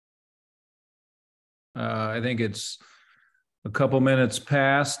I think it's a couple minutes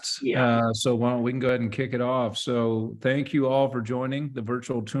past. Yeah. So why don't we can go ahead and kick it off. So thank you all for joining the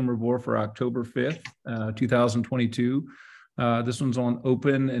virtual tumor board for October 5th, 2022. This one's on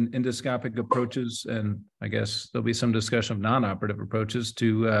open and endoscopic approaches, and I guess there'll be some discussion of non-operative approaches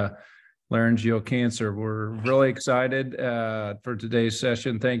to laryngeal cancer. We're really excited for today's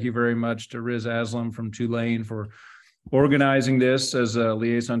session. Thank you very much to Riz Aslam from Tulane for organizing this as a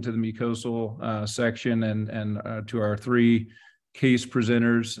liaison to the mucosal section, and to our three case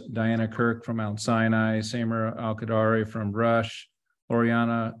presenters, Diana Kirk from Mount Sinai, Samir Al-Qadari from Rush,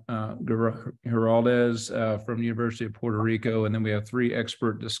 Oriana Giraldez from the University of Puerto Rico, and then we have three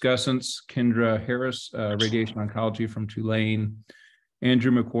expert discussants, Kendra Harris, radiation oncology from Tulane,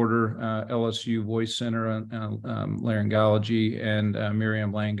 Andrew McWhorter, LSU Voice Center laryngology, and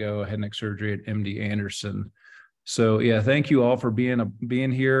Miriam Lango, head and neck surgery at MD Anderson. So yeah, thank you all for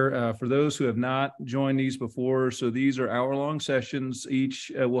being here. For those who have not joined these before, so these are hour-long sessions.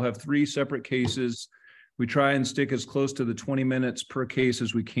 Each will have three separate cases. We try and stick as close to the 20 minutes per case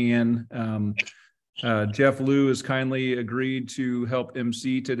as we can. Jeff Liu has kindly agreed to help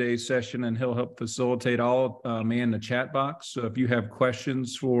MC today's session, and he'll help facilitate all man the chat box. So if you have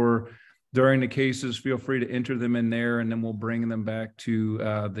questions during the cases, feel free to enter them in there, and then we'll bring them back to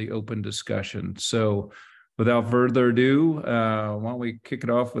the open discussion. So without further ado, why don't we kick it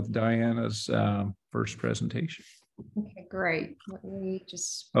off with Diana's first presentation. Okay, great. Let me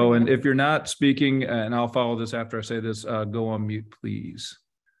just... Oh, and if you're not speaking, and I'll follow this after I say this, go on mute, please.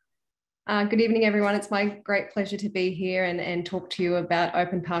 Good evening, everyone. It's my great pleasure to be here and talk to you about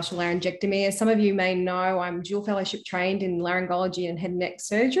open partial laryngectomy. As some of you may know, I'm dual fellowship trained in laryngology and head and neck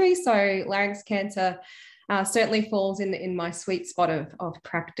surgery, so larynx cancer certainly falls in my sweet spot of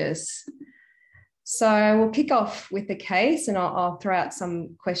practice. So we'll kick off with the case, and I'll throw out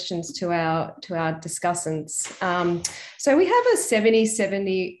some questions to our discussants. So we have a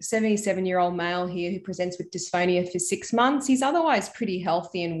 77-year-old male here who presents with dysphonia for 6 months. He's otherwise pretty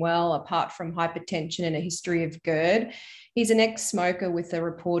healthy and well, apart from hypertension and a history of GERD. He's an ex-smoker with a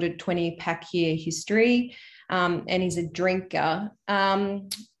reported 20-pack-year history, and he's a drinker.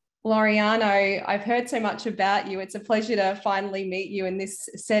 Laureano, I've heard so much about you. It's a pleasure to finally meet you in this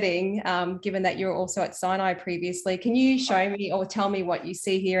setting, given that you're also at Sinai previously. Can you show me or tell me what you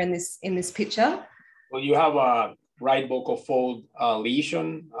see here in this picture? Well, you have a right vocal fold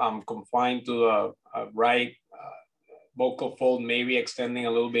lesion confined to the right vocal fold, maybe extending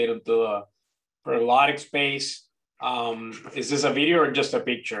a little bit into the periglottic space. Is this a video or just a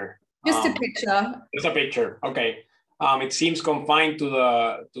picture? Just a picture. Just a picture. Okay. It seems confined to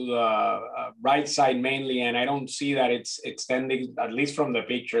the right side mainly, and I don't see that it's extending, at least from the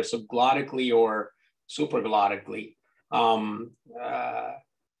picture, subglottically or supraglottically. And I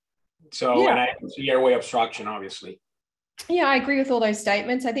can see airway obstruction, obviously. Yeah, I agree with all those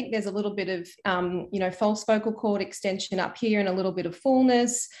statements. I think there's a little bit of, false vocal cord extension up here and a little bit of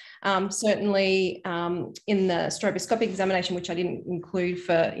fullness. Certainly in the stroboscopic examination, which I didn't include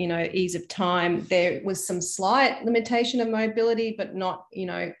for, ease of time, there was some slight limitation of mobility, but not,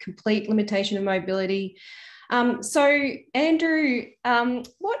 complete limitation of mobility. So Andrew,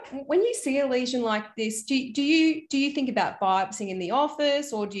 when you see a lesion like this, do you think about biopsying in the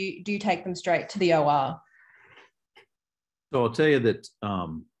office, or do you take them straight to the OR? So I'll tell you that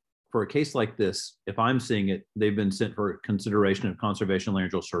for a case like this, if I'm seeing it, they've been sent for consideration of conservation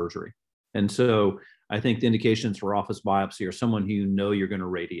laryngeal surgery. And so I think the indications for office biopsy are someone who you're going to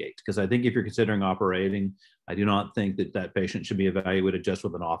radiate. Because I think if you're considering operating, I do not think that patient should be evaluated just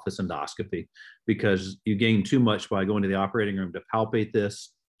with an office endoscopy, because you gain too much by going to the operating room to palpate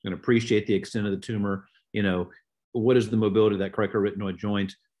this and appreciate the extent of the tumor. What is the mobility of that cricoarytenoid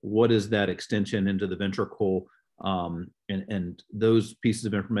joint? What is that extension into the ventricle? And those pieces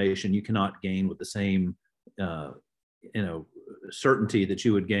of information you cannot gain with the same certainty that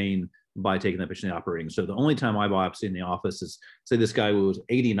you would gain by taking that patient in the operating. So the only time I biopsy in the office is, say this guy was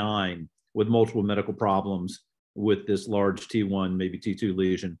 89 with multiple medical problems with this large T1, maybe T2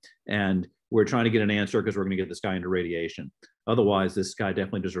 lesion, and we're trying to get an answer because we're going to get this guy into radiation. Otherwise, this guy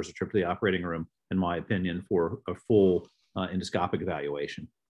definitely deserves a trip to the operating room, in my opinion, for a full endoscopic evaluation.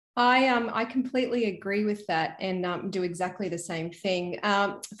 I completely agree with that, and do exactly the same thing.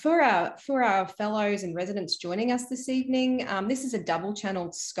 For our fellows and residents joining us this evening, this is a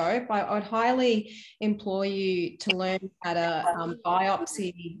double-channeled scope. I would highly implore you to learn how to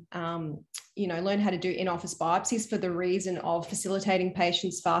biopsy, learn how to do in-office biopsies for the reason of facilitating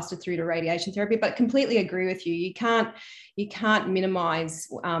patients faster through to radiation therapy. But completely agree with you. You can't minimize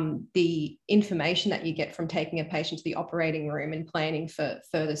the information that you get from taking a patient to the operating room and planning for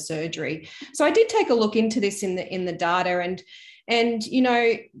further surgery. So I did take a look into this in the data, and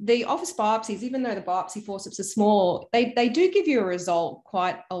the office biopsies, even though the biopsy forceps are small, they do give you a result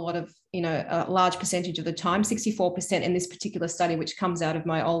quite a lot of, a large percentage of the time, 64% in this particular study, which comes out of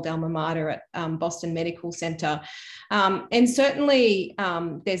my old alma mater at Boston Medical Center. And certainly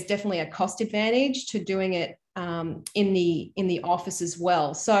there's definitely a cost advantage to doing it in the office as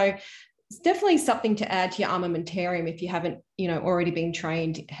well. So it's definitely something to add to your armamentarium if you haven't, already been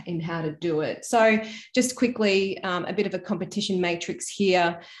trained in how to do it. So just quickly, a bit of a competition matrix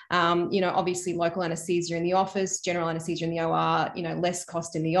here. Obviously local anesthesia in the office, general anesthesia in the OR, less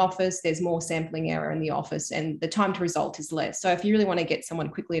cost in the office. There's more sampling error in the office, and the time to result is less. So if you really want to get someone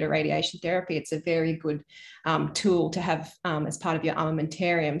quickly to radiation therapy, it's a very good tool to have as part of your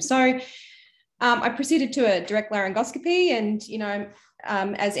armamentarium. So I proceeded to a direct laryngoscopy, and,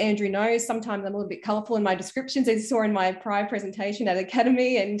 as Andrew knows, sometimes I'm a little bit colourful in my descriptions, as you saw in my prior presentation at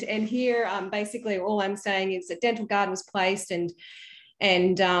Academy. And here, basically, all I'm saying is that dental guard was placed, and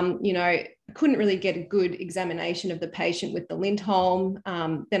couldn't really get a good examination of the patient with the Lindholm.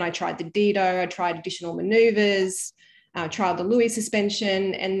 Then I tried the Dido, I tried additional manoeuvres, tried the Louis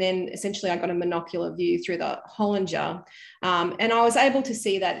suspension, and then essentially I got a monocular view through the Hollinger. And I was able to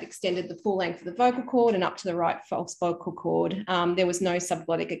see that it extended the full length of the vocal cord and up to the right false vocal cord. There was no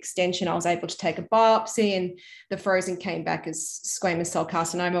subglottic extension. I was able to take a biopsy, and the frozen came back as squamous cell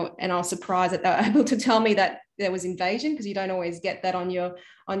carcinoma. And I was surprised that they were able to tell me that there was invasion, because you don't always get that on your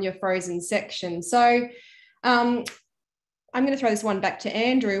frozen section. So I'm going to throw this one back to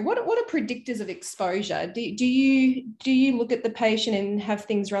Andrew. What are predictors of exposure? Do you look at the patient and have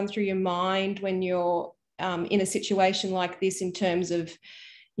things run through your mind when you're in a situation like this, in terms of,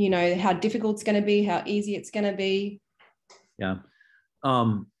 how difficult it's going to be, how easy it's going to be? Yeah.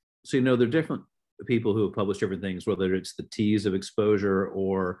 So, there are different people who have published different things, whether it's the T's of exposure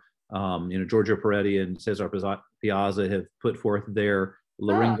or, Giorgio Peretti and Cesar Piazza have put forth their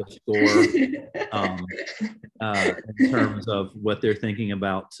laryngeal score in terms of what they're thinking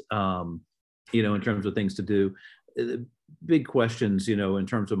about, in terms of things to do. The big questions, in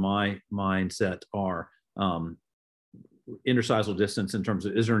terms of my mindset are interstitial distance, in terms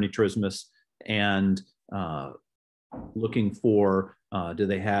of, is there any trismus, and looking for, do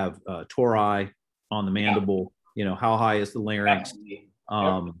they have tori on the mandible? How high is the larynx?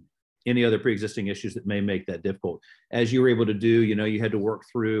 Any other pre-existing issues that may make that difficult. As you were able to do, you had to work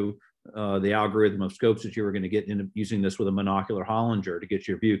through the algorithm of scopes that you were going to get into using this with a monocular Hollinger to get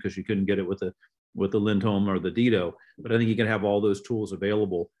your view, because you couldn't get it with the Lindholm or the Dido. But I think you can have all those tools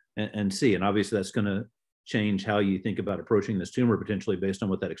available and see. And obviously that's going to change how you think about approaching this tumor potentially based on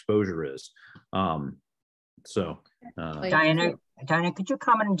what that exposure is. Diana, could you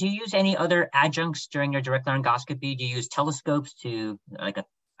comment, do you use any other adjuncts during your direct laryngoscopy? Do you use telescopes to, like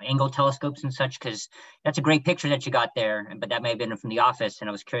angle telescopes and such? Because that's a great picture that you got there, but that may have been from the office, and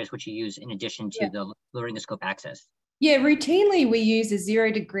I was curious what you use in addition to the laryngoscope access. Yeah, routinely we use a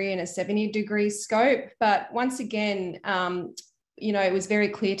 0 degree and a 70 degree scope, but once again, it was very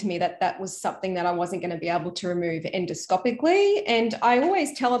clear to me that that was something that I wasn't going to be able to remove endoscopically. And I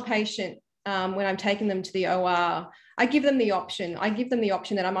always tell a patient when I'm taking them to the OR, I give them the option.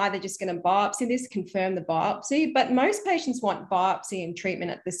 That I'm either just going to biopsy this, confirm the biopsy, but most patients want biopsy and treatment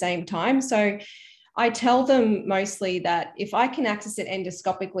at the same time. So I tell them mostly that if I can access it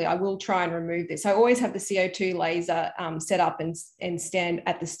endoscopically, I will try and remove this. I always have the CO2 laser set up and stand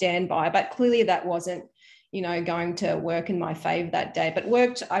at the standby, but clearly that wasn't, going to work in my favor that day. But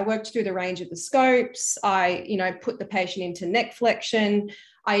I worked through the range of the scopes. I, put the patient into neck flexion.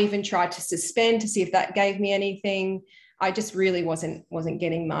 I even tried to suspend to see if that gave me anything. I just really wasn't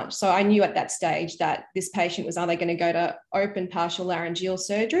getting much. So I knew at that stage that this patient was either going to go to open partial laryngeal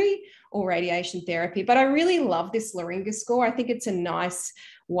surgery or radiation therapy. But I really love this laryngeal score. I think it's a nice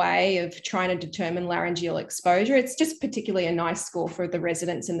way of trying to determine laryngeal exposure. It's just particularly a nice score for the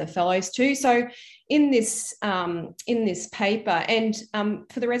residents and the fellows too. So in this paper, and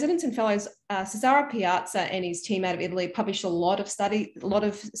for the residents and fellows, Cesare Piazza and his team out of Italy published a lot of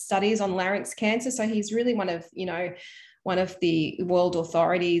studies on larynx cancer. So he's really one of the world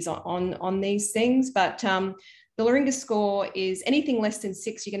authorities on these things. But the laryngeal score is anything less than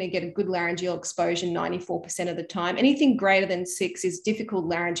 6, you're going to get a good laryngeal exposure 94% of the time. Anything greater than 6 is difficult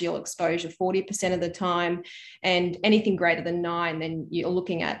laryngeal exposure 40% of the time. And anything greater than 9, then you're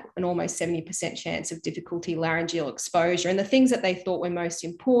looking at an almost 70% chance of difficulty laryngeal exposure. And the things that they thought were most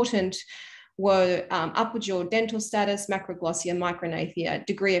important were upward jaw dental status, macroglossia, micronathia,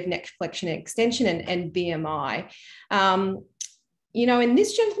 degree of neck flexion and extension, and BMI. You know, in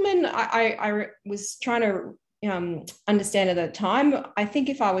this gentleman, I was trying to understand at the time. I think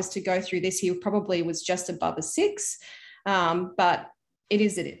if I was to go through this, he probably was just above a 6, but it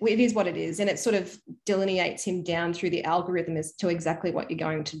is what it is, and it sort of delineates him down through the algorithm as to exactly what you're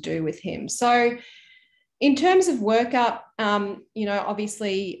going to do with him. So in terms of workup, you know,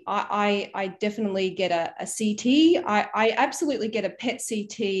 obviously I definitely get a CT. I absolutely get a PET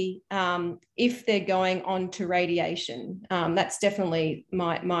CT if they're going on to radiation. That's definitely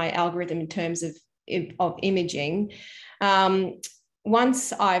my algorithm in terms of imaging.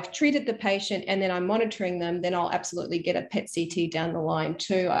 Once I've treated the patient and then I'm monitoring them, then I'll absolutely get a PET CT down the line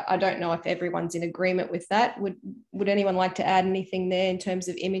too. I don't know if everyone's in agreement with that. Would anyone like to add anything there in terms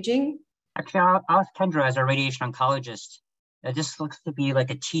of imaging? Actually, I'll ask Kendra as a radiation oncologist. This looks to be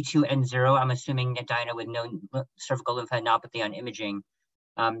like a T2N0. I'm assuming that Diana with no cervical lymphadenopathy on imaging.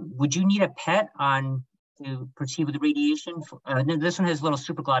 Would you need a PET on to proceed with the radiation? This one has a little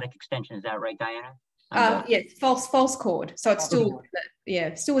supraglottic extension. Is that right, Diana? Yes, false chord. So it's still,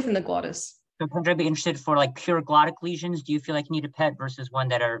 still within the glottis. So Kendra, I'd be interested for like pure glottic lesions. Do you feel like you need a PET versus one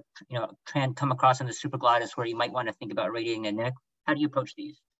that are, you know, come across in the supraglottis where you might want to think about radiating the neck? How do you approach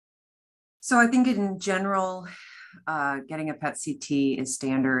these? So I think in general, getting a PET CT is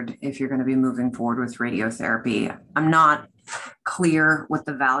standard if you're going to be moving forward with radiotherapy. I'm not clear what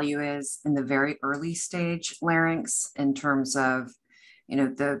the value is in the very early stage larynx in terms of, you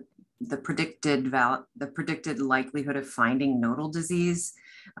know, the predicted likelihood of finding nodal disease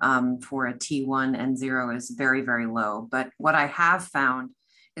for a T1N0 is very, very low. But what I have found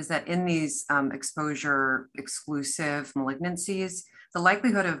is that in these exposure exclusive malignancies, the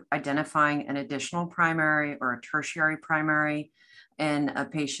likelihood of identifying an additional primary or a tertiary primary in a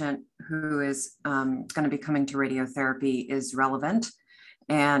patient who is going to be coming to radiotherapy is relevant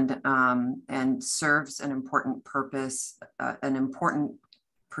and serves an important purpose, an important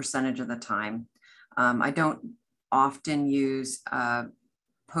percentage of the time. I don't often use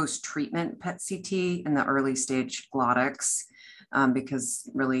post-treatment PET CT in the early stage glottics because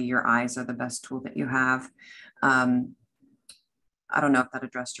really your eyes are the best tool that you have. I don't know if that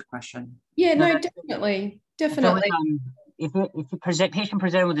addressed your question. Yeah, no, definitely. So, if the patient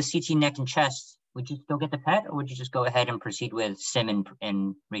presented with a CT neck and chest, would you still get the PET, or would you just go ahead and proceed with SIM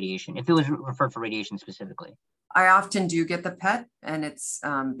and radiation, if it was referred for radiation specifically? I often do get the PET, and it's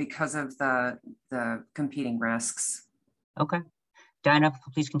because of the competing risks. Okay. Diana,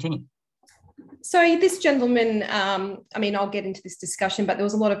 please continue. So this gentleman, I mean, I'll get into this discussion, but there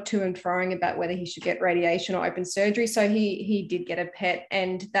was a lot of to and froing about whether he should get radiation or open surgery. So he did get a PET,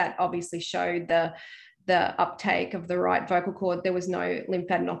 and that obviously showed the uptake of the right vocal cord. There was no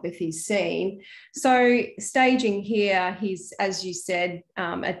lymphadenopathy seen. So staging here, he's, as you said,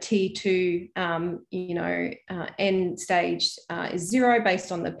 a T2, end stage is 0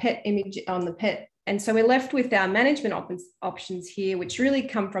 based on the PET image, on the PET. And so we're left with our management options here, which really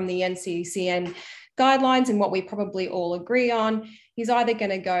come from the NCCN guidelines and what we probably all agree on. He's either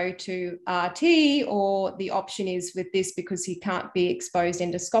going to go to RT, or the option is with this, because he can't be exposed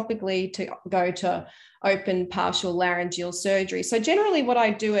endoscopically, to go to open partial laryngeal surgery. So generally what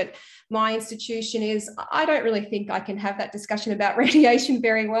I do at my institution is I don't really think I can have that discussion about radiation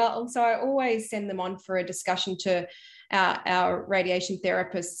very well. So I always send them on for a discussion to our radiation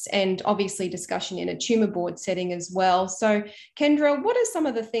therapists, and obviously discussion in a tumor board setting as well. So Kendra, what are some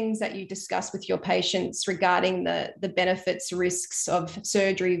of the things that you discuss with your patients regarding the benefits, risks of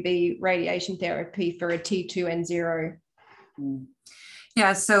surgery v radiation therapy for a T2N0?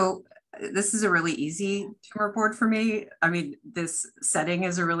 Yeah, so this is a really easy tumor board for me. I mean, this setting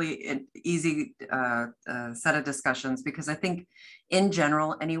is a really easy set of discussions, because I think in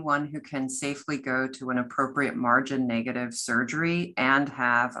general, anyone who can safely go to an appropriate margin negative surgery and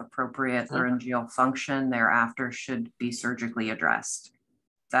have appropriate laryngeal function thereafter should be surgically addressed.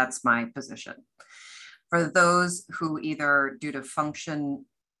 That's my position. For those who either due to function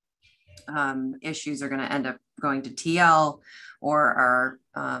issues are going to end up going to TL, or are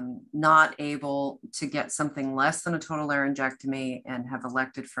not able to get something less than a total laryngectomy and have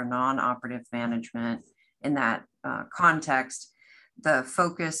elected for non-operative management in that context, the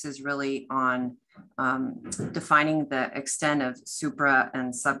focus is really on defining the extent of supra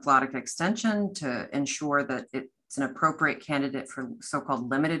and subglottic extension to ensure that it's an appropriate candidate for so-called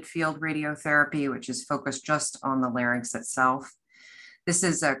limited field radiotherapy, which is focused just on the larynx itself. This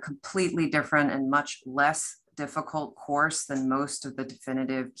is a completely different and much less difficult course than most of the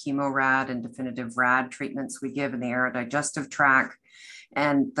definitive chemo-rad and definitive rad treatments we give in the aerodigestive tract.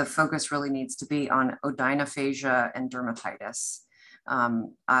 And the focus really needs to be on odynophagia and dermatitis.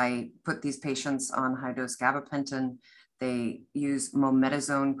 I put these patients on high-dose gabapentin. They use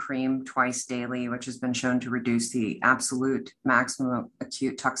mometasone cream twice daily, which has been shown to reduce the absolute maximum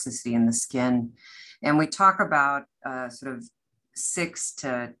acute toxicity in the skin. And we talk about sort of 6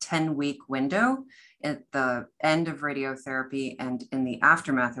 to 10 week window at the end of radiotherapy and in the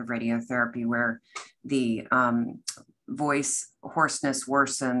aftermath of radiotherapy, where the voice hoarseness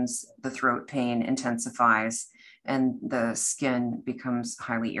worsens, the throat pain intensifies, and the skin becomes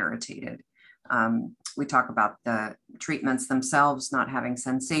highly irritated. We talk about the treatments themselves not having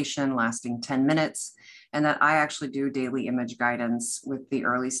sensation, lasting 10 minutes, and that I actually do daily image guidance with the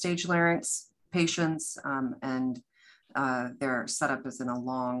early stage larynx patients, and they're set up as in a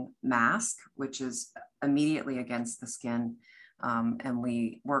long mask, which is immediately against the skin. And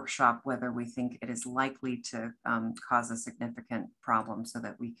we workshop whether we think it is likely to cause a significant problem so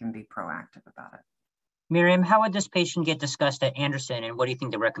that we can be proactive about it. Miriam, how would this patient get discussed at Anderson, and what do you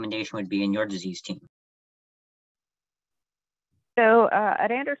think the recommendation would be in your disease team? So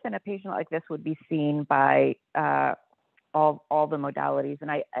at Anderson, a patient like this would be seen by all the modalities.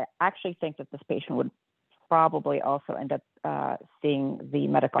 And I actually think that this patient would probably also end up seeing the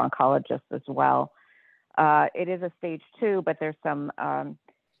medical oncologist as well. It is a stage 2, but there's some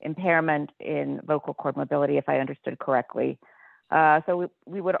impairment in vocal cord mobility, if I understood correctly. So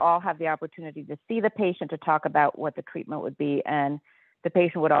we would all have the opportunity to see the patient to talk about what the treatment would be, and the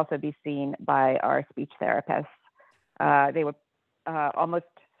patient would also be seen by our speech therapists. They would almost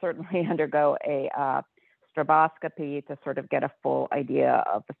certainly undergo a stroboscopy to sort of get a full idea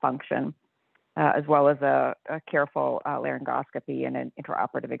of the function, as well as a careful laryngoscopy and an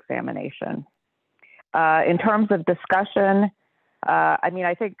intraoperative examination. In terms of discussion, I mean,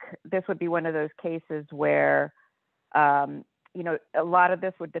 I think this would be one of those cases where, you know, a lot of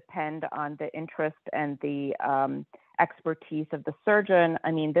this would depend on the interest and the expertise of the surgeon.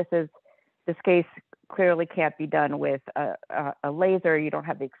 I mean, this case clearly can't be done with a laser. You don't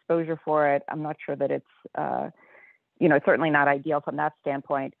have the exposure for it. I'm not sure that it's, you know, certainly not ideal from that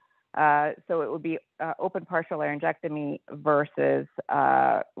standpoint. So it would be open partial laryngectomy versus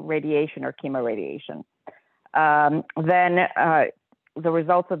radiation or chemoradiation. Then the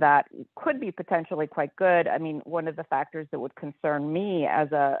results of that could be potentially quite good. I mean, one of the factors that would concern me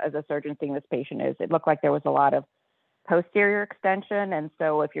as a surgeon seeing this patient is it looked like there was a lot of posterior extension. And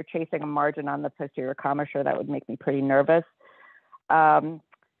so if you're chasing a margin on the posterior commissure, that would make me pretty nervous.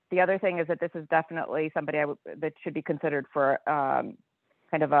 The other thing is that this is definitely somebody that should be considered for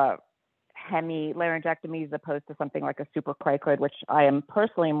kind of a hemi-laryngectomy as opposed to something like a supracricoid, which I am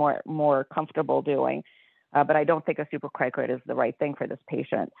personally more comfortable doing. But I don't think a supracricoid is the right thing for this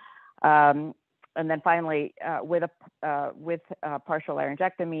patient. And then finally, with partial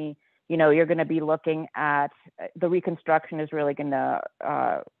laryngectomy, you know, you're going to be looking at the reconstruction is really going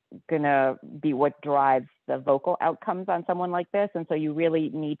to be what drives the vocal outcomes on someone like this. And so you really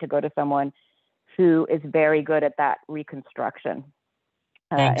need to go to someone who is very good at that reconstruction.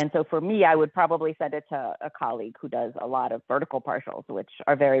 And so for me, I would probably send it to a colleague who does a lot of vertical partials, which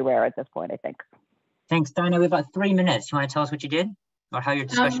are very rare at this point, I think. Thanks, Dinah. We have about 3 minutes. You want to tell us what you did or how your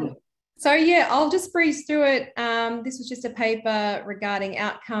discussion? So yeah, I'll just breeze through it. This was just a paper regarding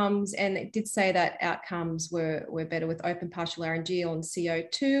outcomes, and it did say that outcomes were better with open partial laryngeal and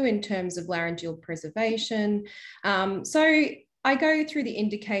CO2 in terms of laryngeal preservation. So I go through the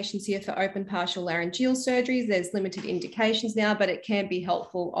indications here for open partial laryngeal surgeries. There's limited indications now, but it can be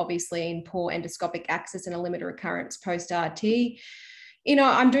helpful, obviously, in poor endoscopic access and a limited recurrence post-RT. You know,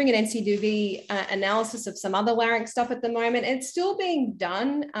 I'm doing an NCDV analysis of some other larynx stuff at the moment. It's still being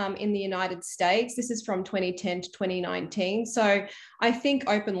done in the United States. This is from 2010 to 2019. So I think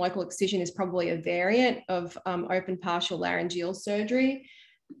open local excision is probably a variant of open partial laryngeal surgery.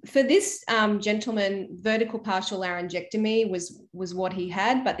 For this gentleman, vertical partial laryngectomy was what he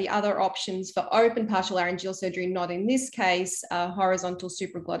had, but the other options for open partial laryngeal surgery, not in this case, horizontal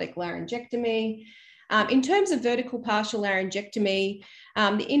supraglottic laryngectomy. In terms of vertical partial laryngectomy,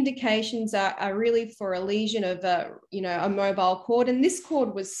 the indications are really for a lesion of a mobile cord, and this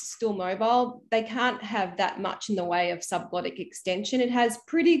cord was still mobile. They can't have that much in the way of subglottic extension. It has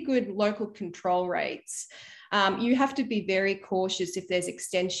pretty good local control rates. You have to be very cautious if there's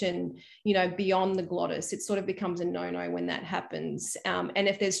extension, you know, beyond the glottis. It sort of becomes a no-no when that happens. And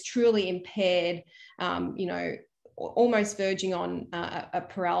if there's truly impaired, you know, almost verging on a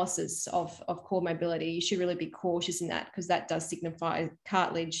paralysis of cord mobility, you should really be cautious in that, because that does signify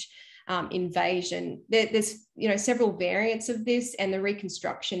cartilage invasion. There's, you know, several variants of this, and the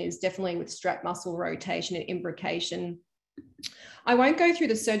reconstruction is definitely with strap muscle rotation and imbrication I won't go through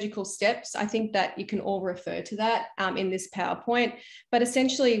the surgical steps. I think that you can all refer to that in this PowerPoint. But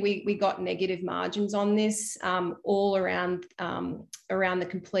essentially, we got negative margins on this all around the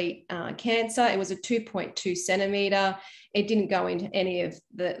complete cancer. It was a 2.2 centimeter. It didn't go into any of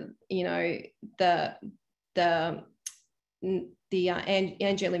the,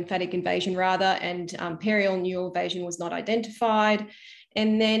 angiolymphatic invasion rather, and perioral neural invasion was not identified.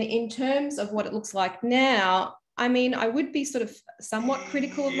 And then in terms of what it looks like now, I mean, I would be sort of somewhat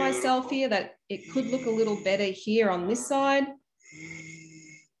critical of myself here that it could look a little better here on this side.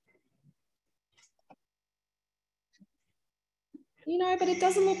 But it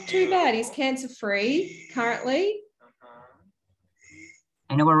doesn't look too bad. He's cancer-free currently.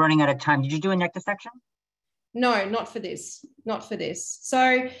 I know we're running out of time. Did you do a neck dissection? No, not for this. Not for this.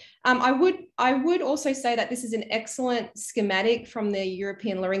 So I would also say that this is an excellent schematic from the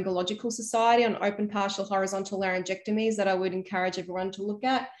European Laryngological Society on open partial horizontal laryngectomies that I would encourage everyone to look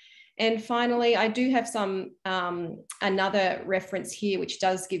at. And finally, I do have some another reference here, which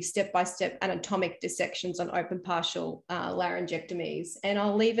does give step-by-step anatomic dissections on open partial laryngectomies. And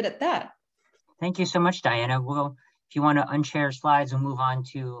I'll leave it at that. Thank you so much, Diana. Well, if you want to unshare slides, we'll move on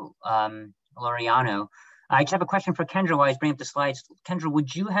to Laureano. I just have a question for Kendra while I was bringing up the slides. Kendra,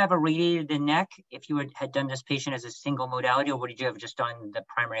 would you have irradiated the neck if you had done this patient as a single modality, or would you have just done the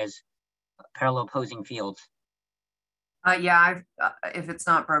primary as parallel opposing fields? Yeah, if it's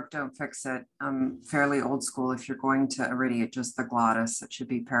not broke, don't fix it. I'm fairly old school. If you're going to irradiate just the glottis, it should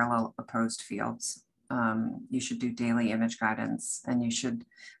be parallel opposed fields. You should do daily image guidance, and you should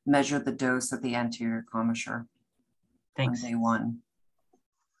measure the dose of the anterior commissure. Thanks. On day 1.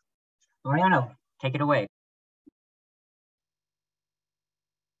 Laureano, take it away.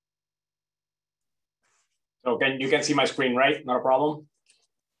 So you can see my screen, right? Not a problem?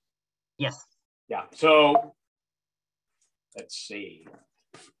 Yes. Yeah, so let's see.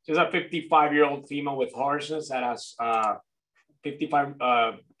 She's a 55-year-old female with hoarseness that has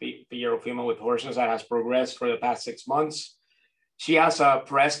 55-year-old female with hoarseness that has progressed for the past 6 months. She has a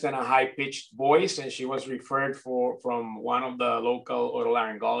pressed and a high-pitched voice, and she was referred from one of the local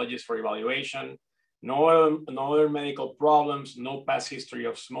otolaryngologists for evaluation. No other medical problems, no past history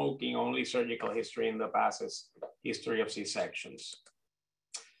of smoking, only surgical history in the past is history of C-sections.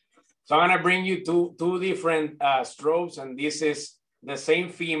 So I'm gonna bring you two different strobes, and this is the same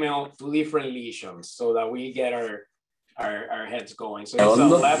female, 2 different lesions, so that we get our heads going. So it's a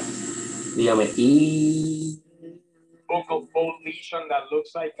left focal fold lesion that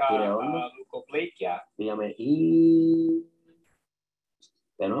looks like a leukoplakia.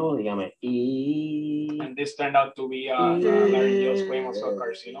 And this turned out to be a laryngeal squamous cell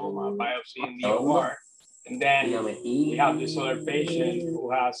carcinoma biopsy in the OR. And then we have this other patient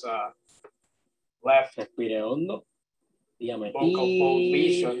who has a left focal fold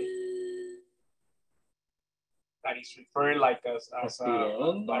lesion that is referred like as a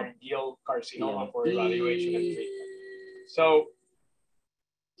laryngeal carcinoma for evaluation and treatment. So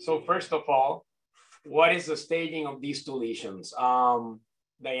first of all, what is the staging of these 2 lesions?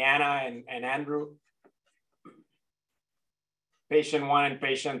 Diana and Andrew, patient 1 and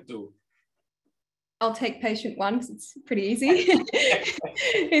patient 2. I'll take patient 1 because it's pretty easy.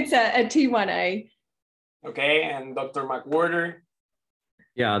 It's a T1A. Okay, and Dr. McWhorter.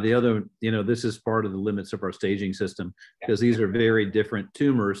 Yeah, the other, this is part of the limits of our staging system because these are very different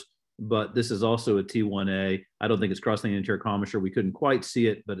tumors, but this is also a T1A. I don't think it's crossing the anterior commissure. We couldn't quite see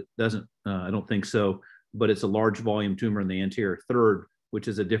it, but it doesn't, I don't think so. But it's a large volume tumor in the anterior third, which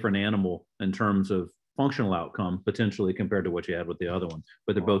is a different animal in terms of functional outcome, potentially compared to what you had with the other one,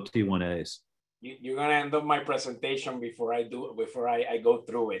 but they're both T1As. You're gonna end up my presentation before I go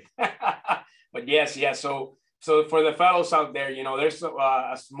through it. But yes. So for the fellows out there, there's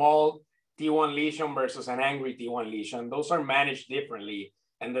a small T1 lesion versus an angry T1 lesion. Those are managed differently.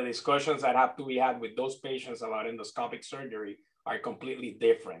 And the discussions that have to be had with those patients about endoscopic surgery are completely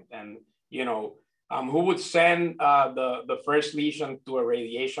different. And, who would send the first lesion to a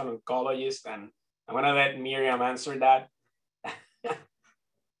radiation oncologist? And I'm gonna let Miriam answer that.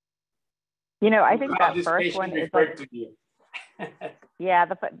 I think that first one is like, to you. Yeah,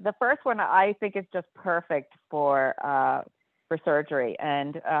 the first one I think is just perfect for surgery.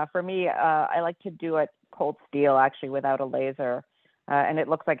 And for me, I like to do it cold steel actually without a laser. And it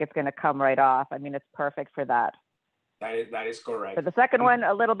looks like it's going to come right off. I mean, it's perfect for that. That is correct. For the second one,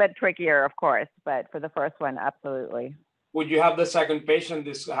 a little bit trickier, of course, but for the first one, absolutely. Would you have the second patient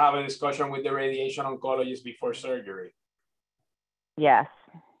have a discussion with the radiation oncologist before surgery? Yes.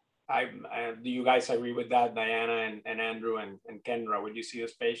 Do you guys agree with that, Diana and Andrew and Kendra? Would you see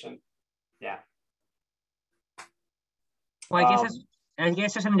this patient? Yeah. Well, I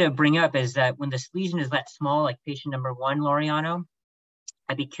guess there's something to bring up is that when this lesion is that small, like patient number 1, Laureano,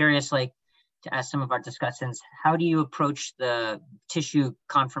 I'd be curious, like, to ask some of our discussants, how do you approach the tissue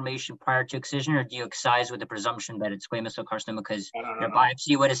confirmation prior to excision, or do you excise with the presumption that it's squamous cell carcinoma because your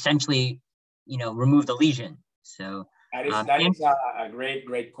biopsy would essentially, remove the lesion? So that is a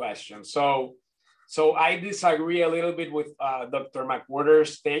great question. So I disagree a little bit with Dr.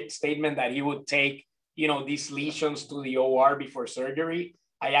 McWhorter's statement that he would take, these lesions to the OR before surgery.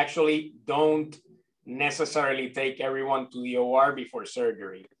 I actually don't necessarily take everyone to the OR before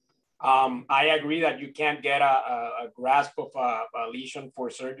surgery. I agree that you can't get a grasp of a lesion for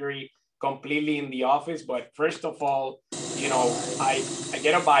surgery completely in the office, but first of all, I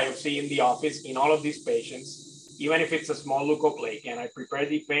get a biopsy in the office in all of these patients, even if it's a small leukoplakia, and I prepare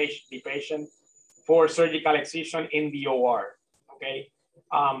the patient for surgical excision in the OR, okay?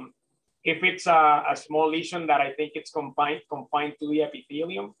 If it's a small lesion that I think it's confined to the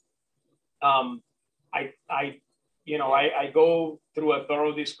epithelium, I go through a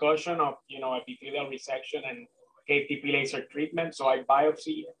thorough discussion of, epithelial resection and KTP laser treatment. So I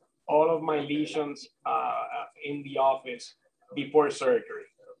biopsy all of my lesions in the office before surgery.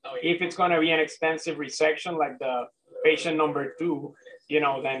 If it's going to be an extensive resection, like the patient number 2,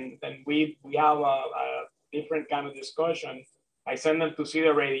 then we have a different kind of discussion. I send them to see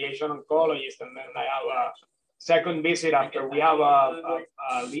the radiation oncologist, and then I have a second visit after we have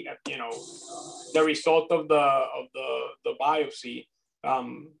the result of the biopsy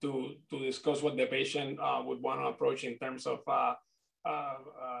to discuss what the patient would want to approach in terms of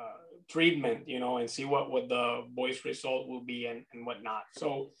treatment, and see what the voice result will be and whatnot.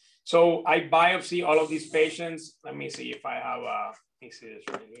 So I biopsy all of these patients. Let me see if I have let me see this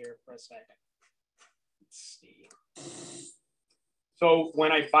right here for a second. Let's see. So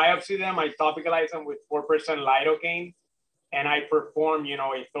when I biopsy them, I topicalize them with 4% lidocaine, and I perform,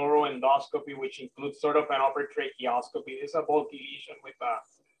 a thorough endoscopy, which includes sort of an upper tracheoscopy. This is a bulky lesion with a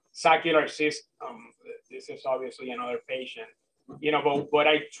saccular cyst. This is obviously another patient, but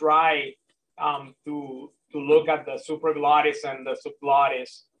I try to look at the supraglottis and the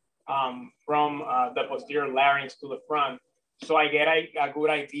subglottis from the posterior larynx to the front, so I get a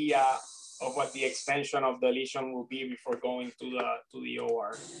good idea of what the extension of the lesion will be before going to the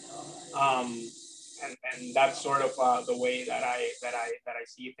OR. And that's sort of the way that I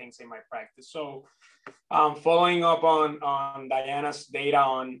see things in my practice. So following up on Diana's data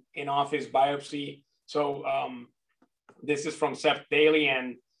on in-office biopsy. So this is from Seth Daly,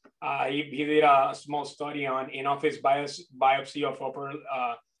 and he did a small study on in-office biopsy of upper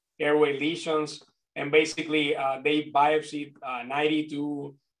airway lesions. And basically they biopsied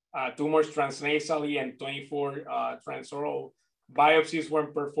 92 tumors transnasally, and 24 transoral biopsies were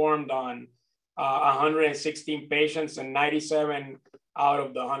performed on 116 patients, and 97 out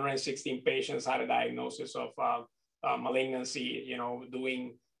of the 116 patients had a diagnosis of malignancy,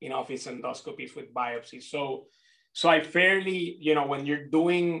 doing in-office endoscopies with biopsies. So I fairly,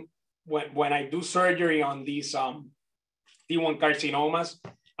 when I do surgery on these T1 carcinomas,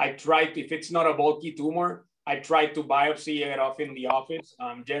 I try to, if it's not a bulky tumor, I try to biopsy it off in the office.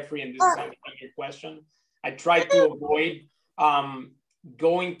 Jeffrey, and this is answering your question, I try to avoid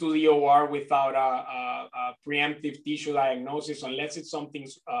going to the OR without a preemptive tissue diagnosis, unless it's something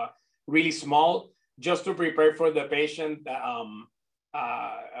really small, just to prepare for the patient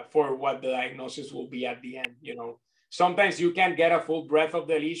for what the diagnosis will be at the end. Sometimes you can get a full breadth of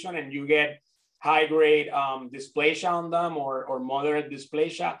the lesion and you get high-grade dysplasia on them, or moderate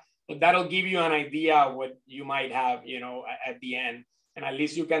dysplasia, but that'll give you an idea of what you might have, at the end. And at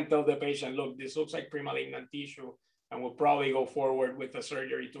least you can tell the patient, look, this looks like premalignant tissue, and we'll probably go forward with the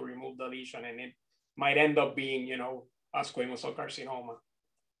surgery to remove the lesion, and it might end up being, a squamous cell carcinoma.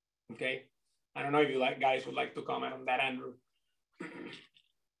 Okay. I don't know if you guys would like to comment on that, Andrew.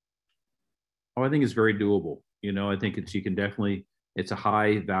 Oh, I think it's very doable. I think it's a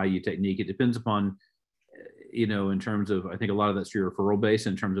high value technique. It depends upon, in terms of, I think a lot of that's your referral base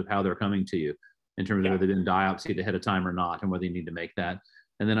in terms of how they're coming to you, in terms of whether they've been biopsied ahead of time or not, and whether you need to make that.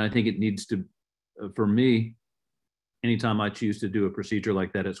 And then I think it needs to, for me, anytime I choose to do a procedure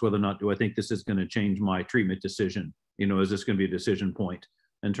like that, it's whether or not do I think this is going to change my treatment decision. Is this going to be a decision point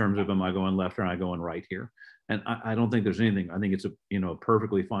in terms of, am I going left or am I going right here? And I don't think there's anything. I think it's a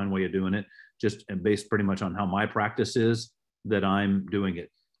perfectly fine way of doing it, just based pretty much on how my practice is that I'm doing it.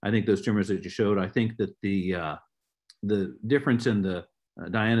 I think those tumors that you showed, I think that the difference in the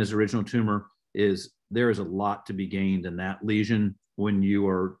Diana's original tumor is there is a lot to be gained in that lesion when you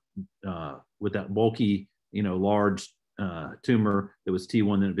are with that bulky, large tumor that was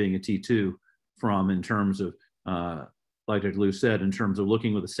T1 and being a T2 from, in terms of like Dr. Lou said, in terms of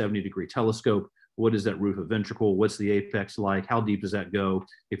looking with a 70-degree telescope, what is that roof of ventricle? What's the apex like? How deep does that go?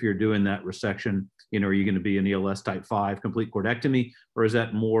 If you're doing that resection, are you going to be an ELS type 5 complete chordectomy, or is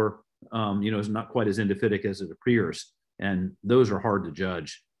that more, is not quite as endophytic as it appears? And those are hard to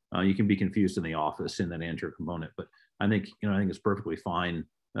judge. You can be confused in the office in that anterior component, but I think it's perfectly fine.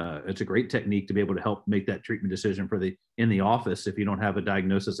 It's a great technique to be able to help make that treatment decision in the office if you don't have a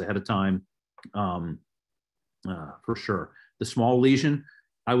diagnosis ahead of time, for sure. The small lesion,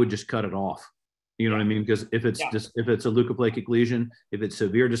 I would just cut it off. You know what I mean? Because if it's if it's a leukoplakic lesion, if it's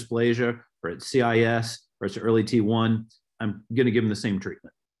severe dysplasia, or it's CIS, or it's early T1, I'm going to give them the same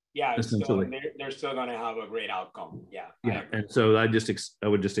treatment. Yeah, they're still going to have a great outcome. Yeah. Yeah, and so I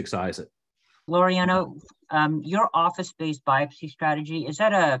would just excise it. Laureano, your office-based biopsy strategy, is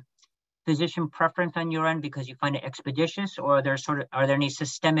that a physician preference on your end because you find it expeditious, or are there any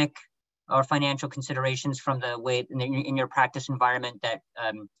systemic or financial considerations from the way in your practice environment that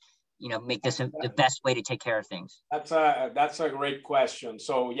make this the best way to take care of things? That's a great question.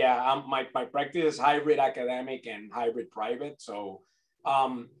 So yeah, my practice is hybrid academic and hybrid private. So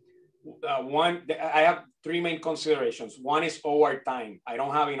I have three main considerations. One is OR time. I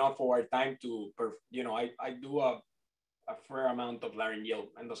don't have enough OR time to, I do a fair amount of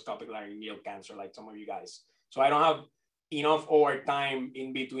endoscopic laryngeal cancer, like some of you guys. So I don't have enough OR time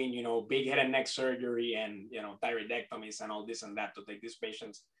in between, big head and neck surgery and, thyroidectomies and all this and that to take these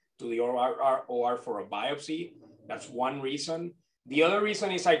patients to the OR for a biopsy. That's one reason. The other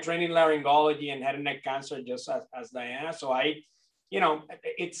reason is I train in laryngology and head and neck cancer just as Diana. So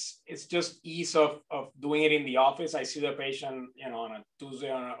it's just ease of doing it in the office. I see the patient, on a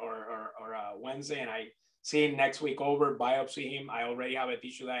Tuesday or a Wednesday, and I see him next week over, biopsy him. I already have a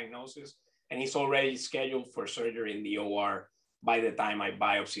tissue diagnosis, and he's already scheduled for surgery in the OR by the time I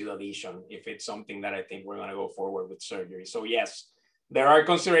biopsy the lesion, if it's something that I think we're going to go forward with surgery. So yes, there are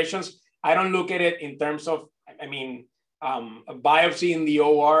considerations. I don't look at it in terms of, a biopsy in the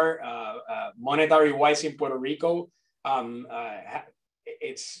OR, monetary wise in Puerto Rico.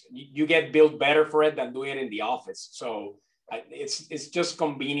 You get billed better for it than doing it in the office. So it's just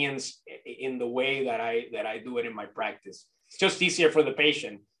convenience in the way that I do it in my practice. It's just easier for the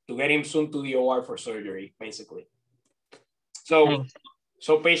patient to get him soon to the OR for surgery, basically. So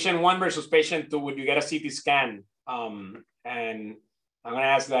patient 1 versus patient 2, would you get a CT scan? And I'm going to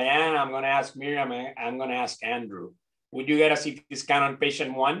ask Diane, I'm going to ask Miriam, I'm going to ask Andrew. Would you get a CT scan on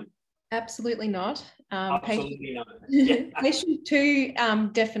patient 1? Absolutely not. Absolutely not. Yeah. Patient 2,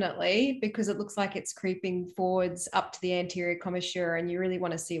 definitely, because it looks like it's creeping forwards up to the anterior commissure, and you really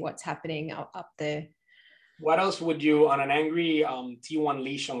want to see what's happening up there. What else would you, on an angry T1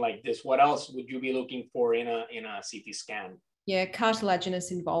 lesion like this, what else would you be looking for in a CT scan? Yeah,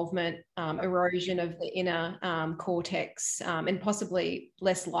 cartilaginous involvement, erosion of the inner cortex, and possibly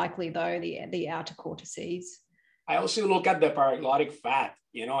less likely though the outer cortices. I also look at the paraglottic fat,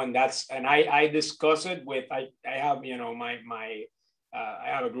 and I discuss it with, I have, I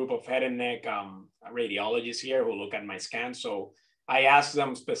have a group of head and neck radiologists here who look at my scan. So I ask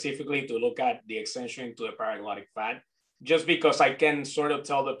them specifically to look at the extension into the paraglottic fat, just because I can sort of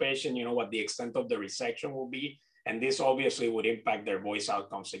tell the patient, what the extent of the resection will be. And this obviously would impact their voice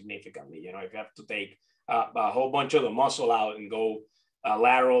outcome significantly. If you have to take a whole bunch of the muscle out and go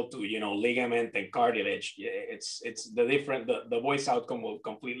lateral to, ligament and cartilage, it's the voice outcome will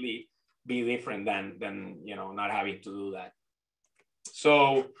completely be different than not having to do that.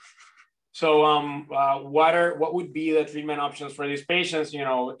 So what would be the treatment options for these patients?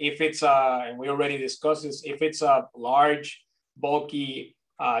 If it's and we already discussed this, if it's a large, bulky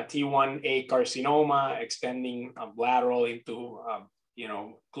T1A carcinoma extending lateral into,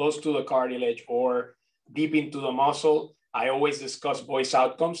 close to the cartilage or deep into the muscle, I always discuss voice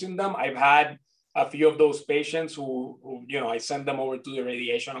outcomes in them. I've had a few of those patients who I send them over to the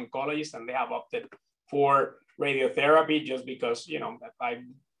radiation oncologist, and they have opted for radiotherapy just because,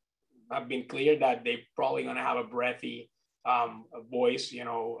 I've been clear that they're probably going to have a breathy voice,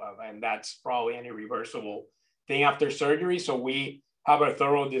 and that's probably an irreversible thing after surgery. So we have a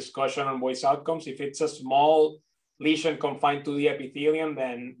thorough discussion on voice outcomes. If it's a small lesion confined to the epithelium,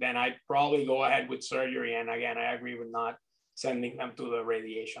 then I'd probably go ahead with surgery. And again, I agree with not sending them to the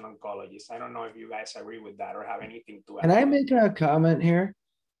radiation oncologist. I don't know if you guys agree with that or have anything to add. Can I make a comment here?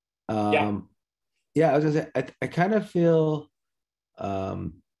 Yeah, I was gonna say, I kind of feel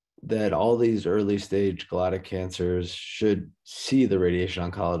that all these early stage glottic cancers should see the radiation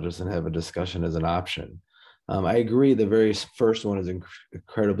oncologist and have a discussion as an option. I agree the very first one is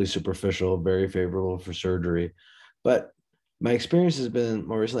incredibly superficial, very favorable for surgery. But my experience has been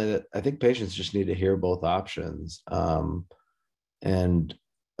more recently that I think patients just need to hear both options. And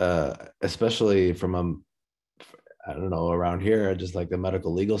especially from I don't know, around here, just like the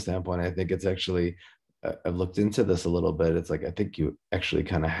medical legal standpoint, I think it's actually, I've looked into this a little bit. It's like, I think you actually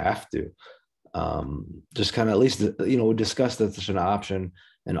kind of have to just kind of at least, discuss that's such an option,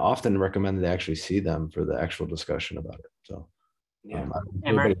 and often recommend they actually see them for the actual discussion about it. So, Yeah.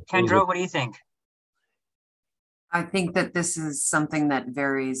 Kendra, what do you think? I think that this is something that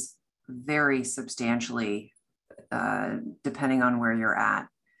varies very substantially depending on where you're at.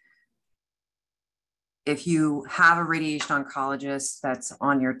 If you have a radiation oncologist that's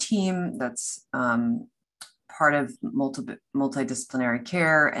on your team, that's part of multidisciplinary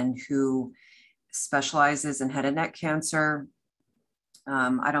care and who specializes in head and neck cancer,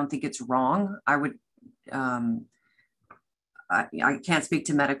 I don't think it's wrong. I would, I can't speak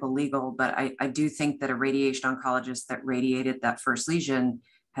to medical legal, but I do think that a radiation oncologist that radiated that first lesion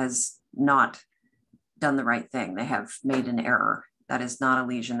has not done the right thing. They have made an error. That is not a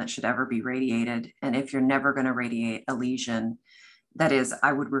lesion that should ever be radiated. And if you're never going to radiate a lesion, that is,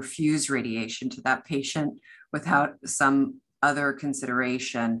 I would refuse radiation to that patient without some other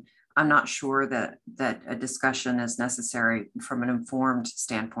consideration. I'm not sure that a discussion is necessary from an informed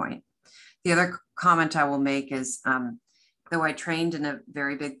standpoint. The other comment I will make is, though I trained in a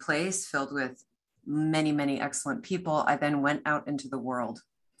very big place filled with many, many excellent people, I then went out into the world.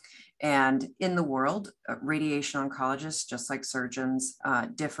 And in the world, radiation oncologists, just like surgeons,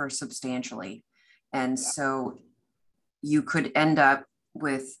 differ substantially. And so you could end up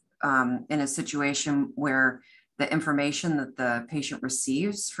with, in a situation where the information that the patient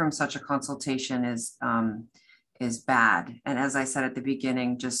receives from such a consultation is bad. And as I said at the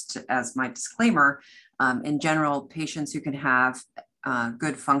beginning, just as my disclaimer, in general, patients who can have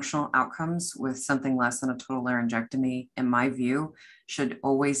good functional outcomes with something less than a total laryngectomy, in my view, should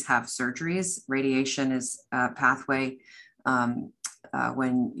always have surgeries. Radiation is a pathway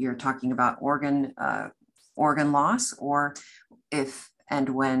when you're talking about organ loss, or if and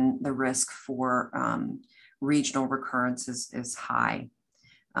when the risk for regional recurrence is high.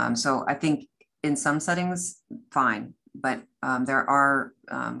 So I think in some settings, fine, but there are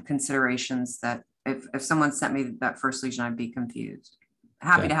considerations that if someone sent me that first lesion, I'd be confused.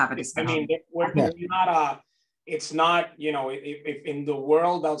 Happy to have a discussion. I mean, we're not it's not, if in the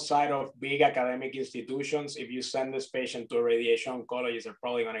world outside of big academic institutions, if you send this patient to a radiation oncologist, they're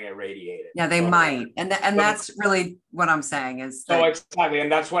probably going to get radiated. Yeah, they might. And that's really what I'm saying is that. So exactly.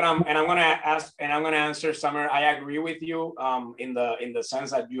 And that's what I'm going to answer, Summer. I agree with you in the sense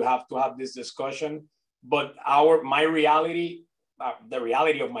that you have to have this discussion, but my reality, the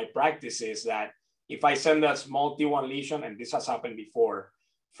reality of my practice is that if I send a small T1 lesion, and this has happened before,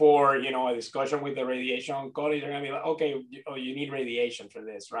 for a discussion with the radiation oncologist, they're gonna be like, okay, you need radiation for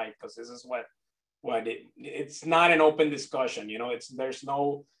this, right? Because this is it's not an open discussion. There's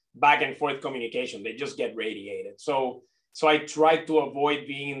no back and forth communication. They just get radiated. So I try to avoid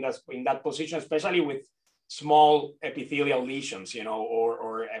being in that position, especially with small epithelial lesions,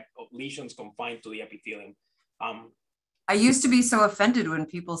 or lesions confined to the epithelium. I used to be so offended when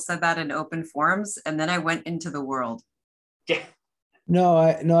people said that in open forums, and then I went into the world. Yeah. No,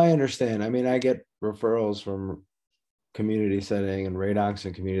 I understand. I mean, I get referrals from community setting and radox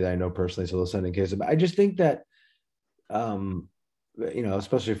and community that I know personally, so they'll send in cases. But I just think that,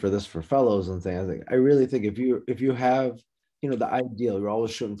 especially for fellows and things, I really think if you have, the ideal, you're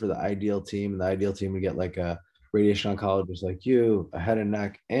always shooting for the ideal team, and the ideal team would get like a radiation oncologist like you, a head and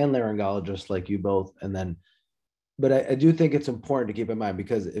neck and laryngologist like you both, and then. But I do think it's important to keep in mind,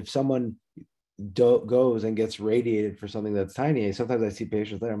 because if someone goes and gets radiated for something that's tiny, sometimes I see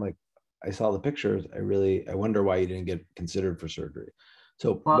patients there, I'm like, I saw the pictures, I wonder why you didn't get considered for surgery.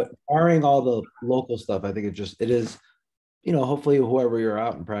 So, but barring all the local stuff, I think it is, hopefully whoever you're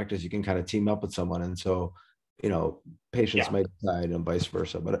out in practice, you can kind of team up with someone. And so, patients might decide and vice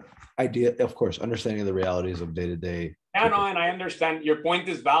versa. But of course, understanding the realities of day-to-day. Yeah, no, and I understand your point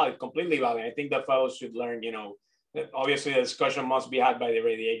is valid, completely valid. I think the fellows should learn, obviously the discussion must be had by the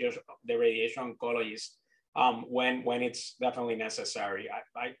radiation oncologist when it's definitely necessary.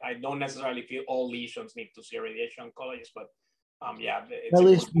 I don't necessarily feel all lesions need to see a radiation oncologist, but at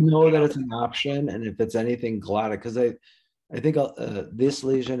least we know that it's an option. And if it's anything glottic, because I think this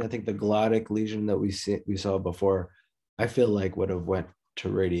lesion, I think the glottic lesion that we saw before, I feel like would have went to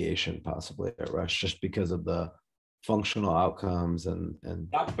radiation possibly at Rush, just because of the functional outcomes and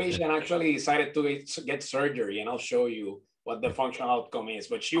that patient actually decided to get surgery, and I'll show you what the functional outcome is.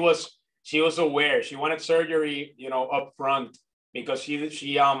 But she was aware she wanted surgery, up front, because she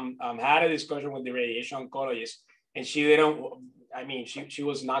had a discussion with the radiation oncologist, and she didn't. I mean, she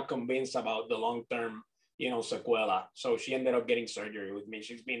was not convinced about the long-term, sequela. So she ended up getting surgery with me.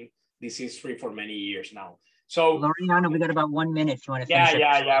 She's been disease-free for many years now. So Loriano, we got about 1 minute if you want to yeah, finish.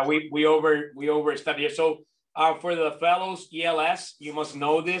 yeah. We overstudied it. So for the fellows, ELS, you must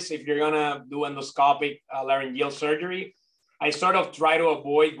know this if you're gonna do endoscopic laryngeal surgery. I sort of try to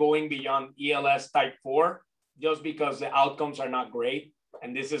avoid going beyond ELS type 4 just because the outcomes are not great.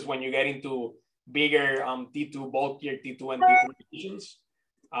 And this is when you get into bigger T2, bulkier T2 and T3 lesions.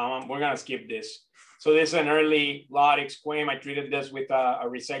 We're gonna skip this. So this is an early glottic squam. I treated this with a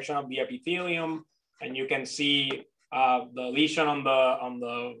resection of the epithelium, and you can see the lesion on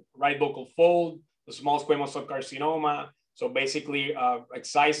the right vocal fold, the small squamous cell carcinoma. So basically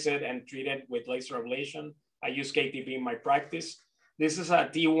excised and treated with laser ablation. I use KTP in my practice. This is a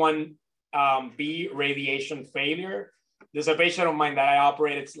T1B radiation failure. There's a patient of mine that I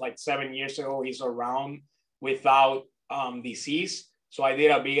operated like 7 years ago. He's around without disease. So I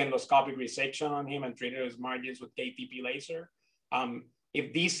did a big endoscopic resection on him and treated his margins with KTP laser.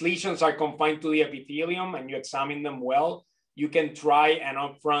 If these lesions are confined to the epithelium and you examine them well, you can try an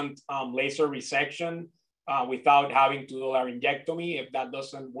upfront laser resection without having to do laryngectomy. If that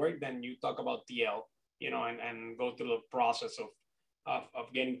doesn't work, then you talk about TL, and go through the process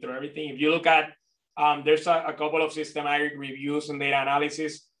of getting through everything. If you look at, there's a couple of systematic reviews and data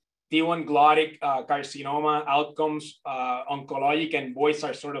analysis. T1 glottic carcinoma outcomes, oncologic and voice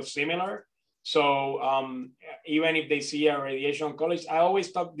are sort of similar. So even if they see a radiation oncologist, I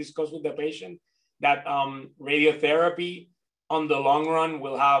always discuss with the patient that radiotherapy on the long run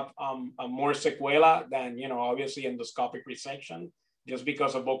will have a more sequela than, obviously endoscopic resection, just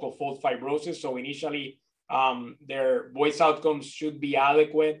because of vocal fold fibrosis. So initially, their voice outcomes should be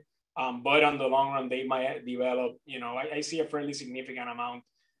adequate, but on the long run, they might develop, I see a fairly significant amount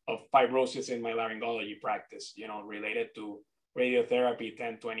of fibrosis in my laryngology practice, related to radiotherapy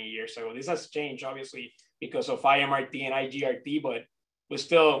 10, 20 years ago. This has changed, obviously, because of IMRT and IGRT, but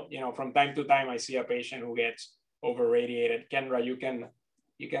still, from time to time, I see a patient who gets over-radiated. Kendra, you can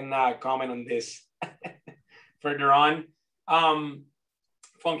comment on this further on.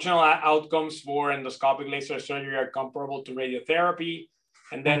 Functional outcomes for endoscopic laser surgery are comparable to radiotherapy.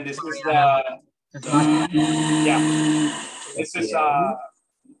 And then this is this is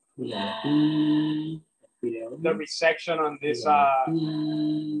the resection on this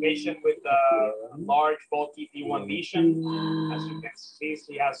patient with a large bulky T1 lesion. As you can see,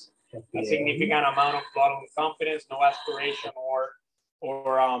 he has a significant amount of glottal incompetence, no aspiration or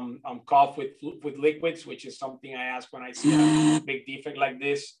cough with liquids, which is something I ask when I see a big defect like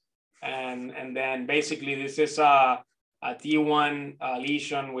this. And then basically this is a T1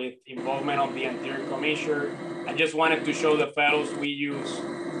 lesion with involvement of the anterior commissure. I just wanted to show the fellows we use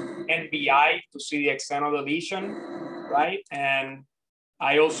NBI to see the extent of the lesion, right? And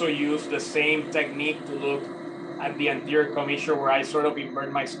I also use the same technique to look at the anterior commissure, where I sort of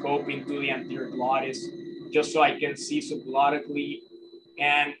invert my scope into the anterior glottis, just so I can see subglottically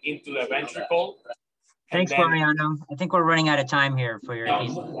and into the ventricle. Thanks, Mariano. I think we're running out of time here for your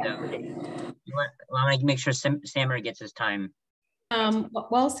piece. I want to make sure Samer gets his time.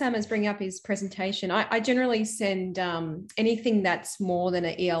 While Sam is bringing up his presentation, I generally send anything that's more than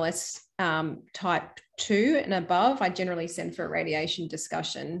an ELS type 2 and above, I generally send for a radiation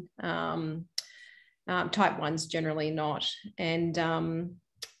discussion. Type 1's generally not. And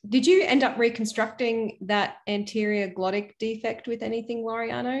did you end up reconstructing that anterior glottic defect with anything,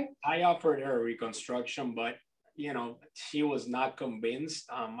 Loriano? I offered her reconstruction, but she was not convinced.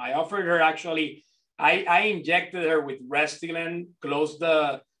 I offered her actually, I injected her with Restylane, closed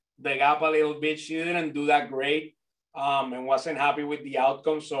the gap a little bit. She didn't do that great and wasn't happy with the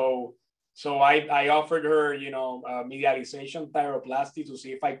outcome. So I offered her, medialization thyroplasty to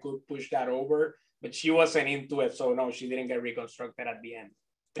see if I could push that over, but she wasn't into it. So no, she didn't get reconstructed at the end.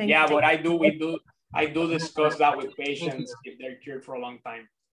 But yeah, what I do discuss that with patients if they're cured for a long time.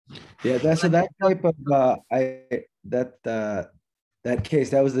 Yeah, that's so that type of that case,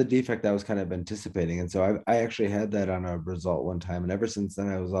 that was the defect I was kind of anticipating. And so I actually had that on a result one time. And ever since then,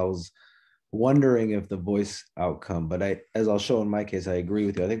 I was always wondering if the voice outcome, but as I'll show in my case, I agree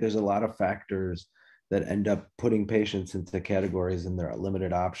with you. I think there's a lot of factors that end up putting patients into categories and there are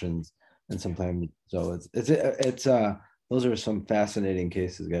limited options. And sometimes, so it's those are some fascinating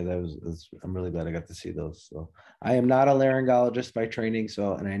cases, guys. I'm really glad I got to see those. So I am not a laryngologist by training.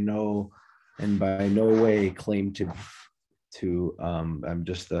 So, and I know, and by no way claim to I'm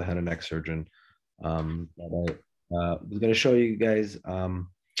just the head and neck surgeon. But I was going to show you guys,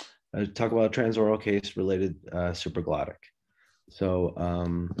 talk about a transoral case related supraglottic. So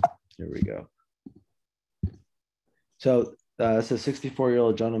here we go. So it's a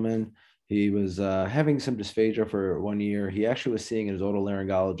 64-year-old gentleman. He was having some dysphagia for 1 year. He actually was seeing his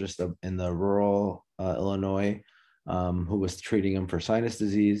otolaryngologist in the rural Illinois, who was treating him for sinus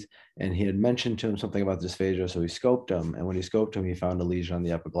disease. And he had mentioned to him something about dysphagia. So he scoped him. And when he scoped him, he found a lesion on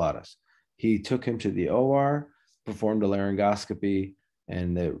the epiglottis. He took him to the OR, performed a laryngoscopy,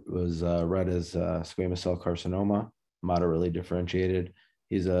 and it was read as squamous cell carcinoma, moderately differentiated.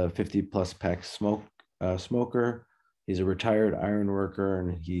 He's a 50+ pack smoker. He's a retired iron worker,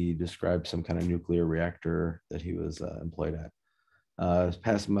 and he described some kind of nuclear reactor that he was employed at. His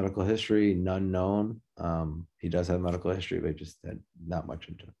past medical history, none known. He does have medical history, but just had not much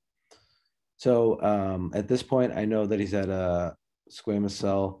into it. So at this point, I know that he's had a squamous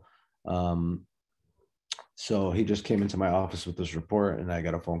cell. So he just came into my office with this report, and I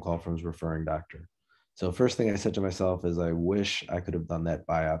got a phone call from his referring doctor. So first thing I said to myself is, I wish I could have done that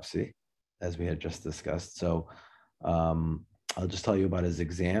biopsy, as we had just discussed. So I'll just tell you about his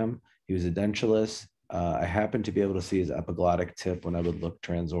exam. He was edentulous. I happened to be able to see his epiglottic tip when I would look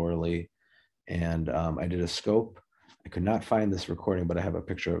transorally, and I did a scope. I could not find this recording, but I have a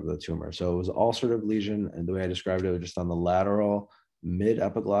picture of the tumor. So it was ulcerative lesion, and the way I described it was just on the lateral mid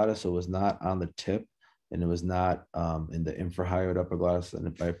epiglottis. So it was not on the tip, and it was not in the infrahyoid epiglottis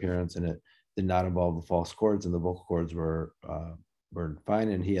and by appearance, and it did not involve the false cords, and the vocal cords were fine,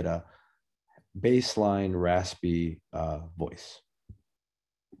 and he had a baseline raspy voice.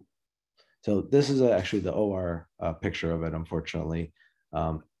 So this is actually the OR picture of it, unfortunately.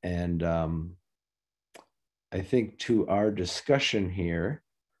 I think to our discussion here,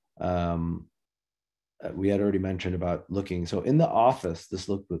 we had already mentioned about looking. So in the office, this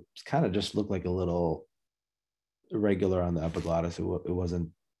kind of just looked like a little irregular on the epiglottis. It wasn't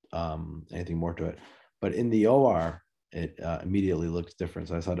anything more to it. But in the OR, it immediately looks different.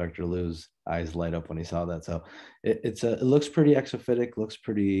 So I saw Dr. Liu's eyes light up when he saw that. So it looks pretty exophytic, looks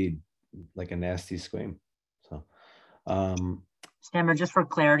pretty like a nasty squame. So Stammer, just for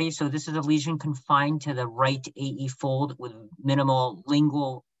clarity, so this is a lesion confined to the right AE fold with minimal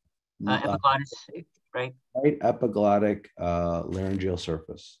lingual epiglottis, right? Right epiglottic laryngeal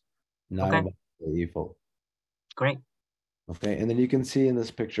surface, not Okay. the AE fold. Great. Okay, and then you can see in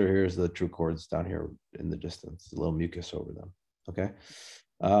this picture, here's the true cords down here in the distance, a little mucus over them. Okay,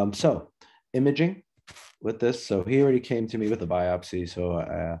 so imaging with this. So he already came to me with a biopsy. So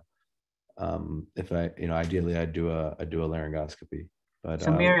if I, ideally I'd do a laryngoscopy. But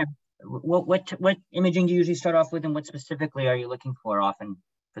so Miriam, what imaging do you usually start off with, and what specifically are you looking for often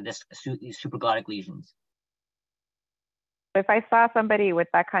for these supraglottic lesions? If I saw somebody with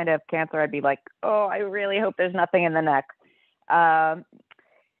that kind of cancer, I'd be like, oh, I really hope there's nothing in the neck.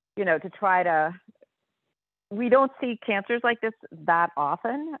 To try to, we don't see cancers like this that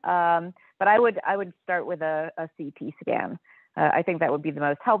often, but I would start with a CT scan. I think that would be the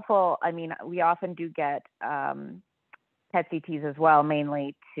most helpful. I mean, we often do get PET CTs as well,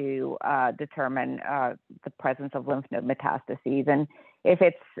 mainly to determine the presence of lymph node metastases. And if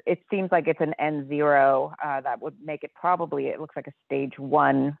it seems like it's an N0, that would make it it looks like a stage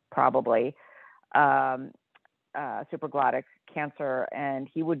 1, probably, supraglottic cancer, and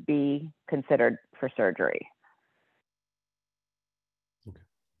he would be considered for surgery. Okay.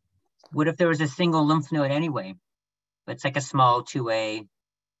 What if there was a single lymph node anyway? It's like a small 2A,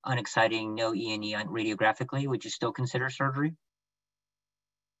 unexciting, no E&E radiographically. Would you still consider surgery?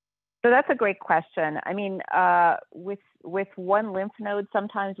 So that's a great question. I mean, with one lymph node,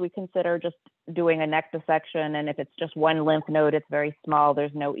 sometimes we consider just doing a neck dissection, and if it's just one lymph node, it's very small,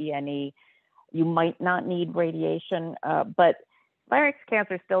 there's no E&E, you might not need radiation, but larynx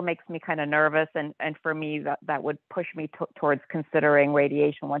cancer still makes me kind of nervous, and for me, that would push me towards considering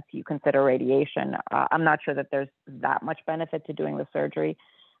radiation once you consider radiation. I'm not sure that there's that much benefit to doing the surgery.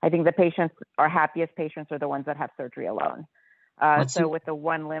 I think the patients, our happiest patients, are the ones that have surgery alone. So with the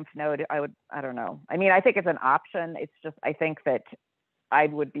one lymph node, I don't know. I mean, I think it's an option. It's just, I think that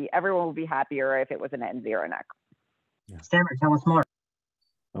everyone would be happier if it was an N0 neck. Yeah. Stammer, tell us more.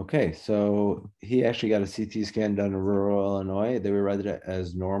 Okay, so he actually got a CT scan done in rural Illinois. They were read it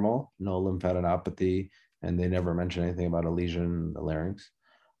as normal, no lymphadenopathy, and they never mentioned anything about a lesion in the larynx.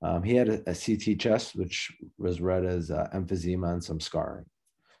 He had a CT chest, which was read as emphysema and some scarring.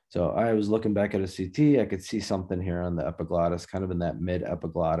 So I was looking back at a CT, I could see something here on the epiglottis, kind of in that mid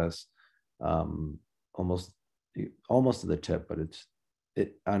epiglottis, almost to the tip, but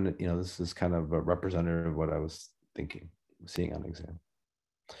this is kind of a representative of what I was seeing on exam.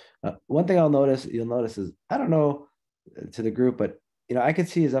 One thing you'll notice is, I don't know to the group, but I could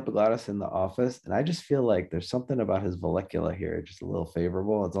see his epiglottis in the office, and I just feel like there's something about his vallecula here, just a little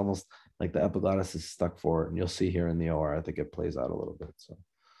favorable. It's almost like the epiglottis is stuck forward, and you'll see here in the OR, I think it plays out a little bit. So,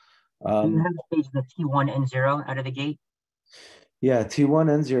 Do you have the stage of the T1N0 out of the gate? yeah,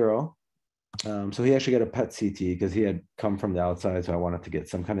 T1N0. So he actually got a PET CT because he had come from the outside. So I wanted to get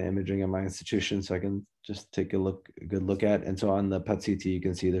some kind of imaging in my institution so I can just take a good look at. And so on the PET CT, you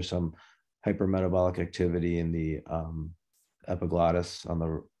can see there's some hypermetabolic activity in the epiglottis on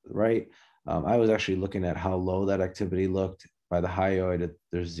the right. I was actually looking at how low that activity looked. By the hyoid,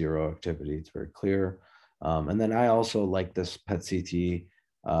 there's zero activity. It's very clear. And then I also like this PET CT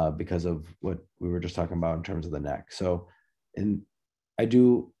because of what we were just talking about in terms of the neck. So,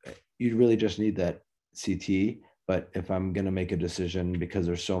 you really just need that CT. But if I'm going to make a decision, because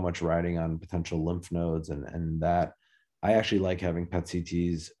there's so much riding on potential lymph nodes and that, I actually like having PET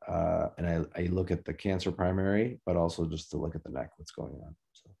CTs, and I look at the cancer primary, but also just to look at the neck, what's going on.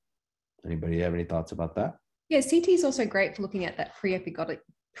 So, anybody have any thoughts about that? Yeah, CT is also great for looking at that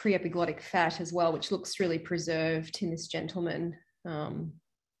pre-epiglottic fat as well, which looks really preserved in this gentleman.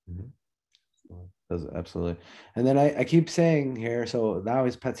 Absolutely. And then I keep saying here, so now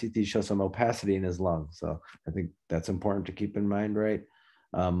his PET CT shows some opacity in his lung. So I think that's important to keep in mind, right?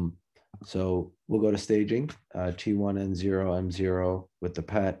 So we'll go to staging, T1N0, M0 with the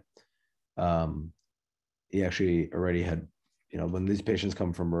PET. He actually already had, when these patients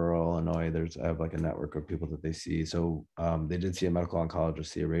come from rural Illinois, I have like a network of people that they see. So they did see a medical oncologist,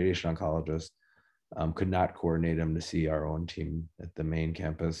 see a radiation oncologist, could not coordinate them to see our own team at the main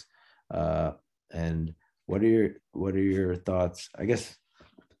campus. And what are your thoughts, I guess,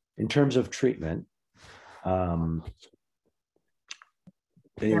 in terms of treatment? Cameron,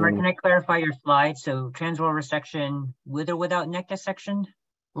 can I clarify your slide? So transoral resection with or without neck dissection?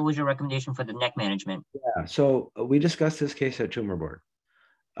 What was your recommendation for the neck management? Yeah, so we discussed this case at Tumor Board.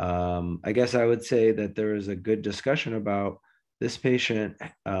 I guess I would say that there is a good discussion about this patient.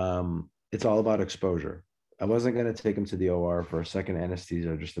 It's all about exposure. I wasn't going to take him to the OR for a second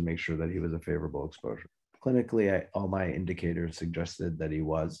anesthesia just to make sure that he was a favorable exposure. Clinically, all my indicators suggested that he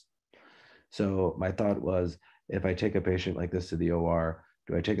was. So my thought was, if I take a patient like this to the OR,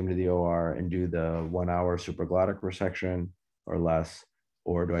 do I take him to the OR and do the 1 hour supraglottic resection or less?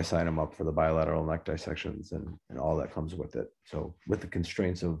 Or do I sign him up for the bilateral neck dissections and all that comes with it? So with the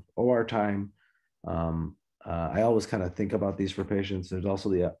constraints of OR time, I always kind of think about these for patients. There's also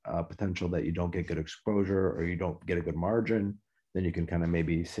the potential that you don't get good exposure or you don't get a good margin. Then you can kind of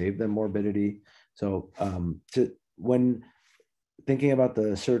maybe save them morbidity. So when thinking about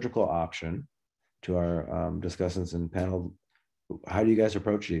the surgical option to our discussants and panel, how do you guys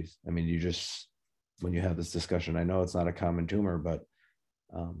approach these? I mean, when you have this discussion, I know it's not a common tumor, but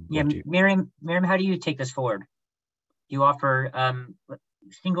yeah, Miriam, how do you take this forward? Do you offer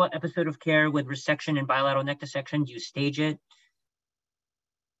single episode of care with resection and bilateral neck dissection? Do you stage it?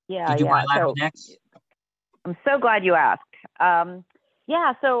 Yeah, do you do bilateral necks? I'm so glad you asked.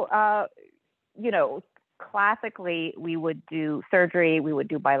 Classically, we would do surgery, we would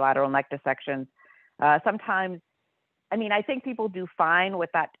do bilateral neck dissections. Sometimes, I think people do fine with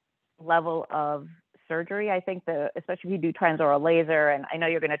that level of surgery. I think especially if you do transoral laser, and I know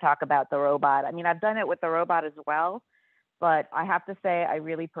you're going to talk about the robot. I've done it with the robot as well, but I have to say I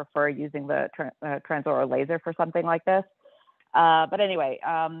really prefer using the transoral laser for something like this. But anyway,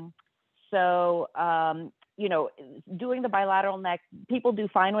 doing the bilateral neck, people do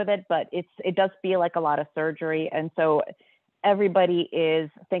fine with it, but it does feel like a lot of surgery. And so everybody is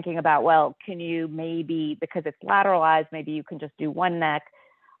thinking about, well, can you maybe, because it's lateralized, maybe you can just do one neck.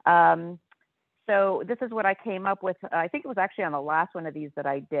 So this is what I came up with. I think it was actually on the last one of these that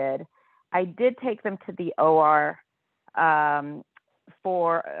I did. I did take them to the OR to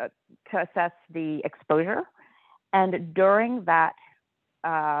assess the exposure. And during that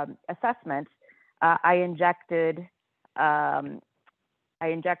assessment, I injected dye,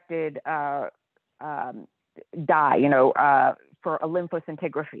 for a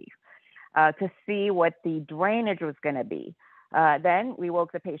lymphoscintigraphy to see what the drainage was going to be. Then we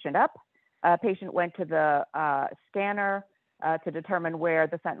woke the patient up. Patient went to the scanner to determine where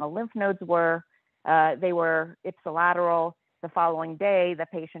the sentinel lymph nodes were. They were ipsilateral. The following day, the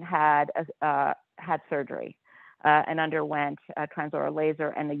patient had surgery and underwent a transoral laser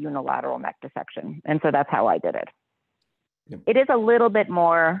and a unilateral neck dissection. And so that's how I did it. Yep. It is a little bit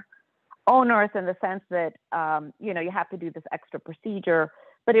more onerous in the sense that, you have to do this extra procedure,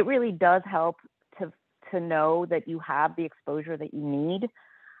 but it really does help to know that you have the exposure that you need.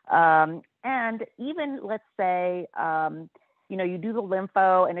 And even, let's say, you do the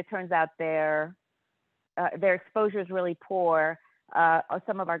lympho and it turns out their exposure is really poor.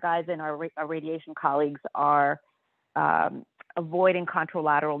 Some of our guys and our radiation colleagues are avoiding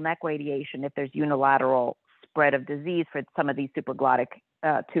contralateral neck radiation if there's unilateral spread of disease for some of these supraglottic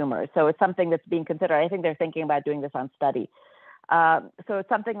tumors. So it's something that's being considered. I think they're thinking about doing this on study. So it's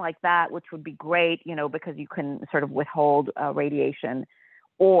something like that, which would be great, you know, because you can sort of withhold radiation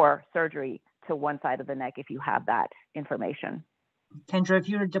or surgery to one side of the neck if you have that information. Kendra, if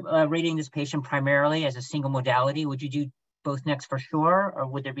you're rating this patient primarily as a single modality, would you do both necks for sure? Or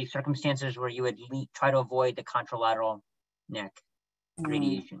would there be circumstances where you would try to avoid the contralateral neck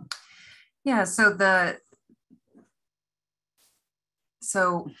radiation? Yeah, so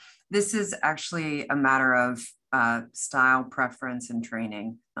this is actually a matter of style, preference, and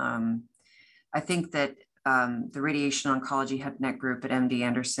training. I think that the radiation oncology head and neck group at MD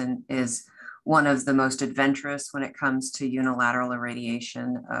Anderson is one of the most adventurous when it comes to unilateral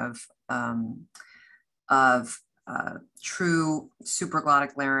irradiation of true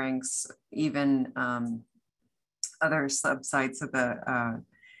supraglottic larynx, even other subsites of the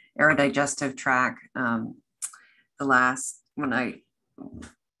aerodigestive tract.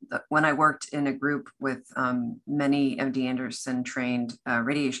 When I worked in a group with many MD Anderson trained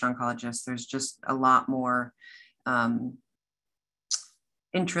radiation oncologists, there's just a lot more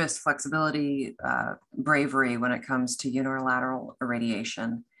interest, flexibility, bravery when it comes to unilateral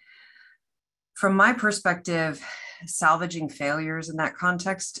irradiation. From my perspective, salvaging failures in that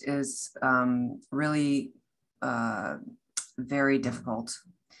context is really very difficult.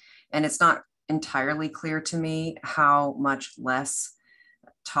 And it's not entirely clear to me how much less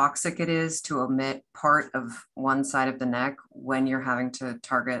toxic it is to omit part of one side of the neck when you're having to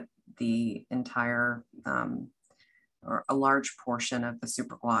target the entire or a large portion of the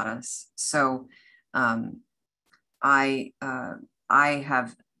supraglottis. So I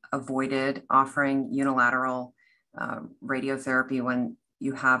have avoided offering unilateral radiotherapy when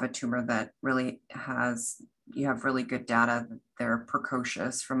you have a tumor that really you have really good data that they're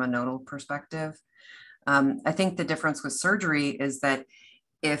precocious from a nodal perspective. I think the difference with surgery is that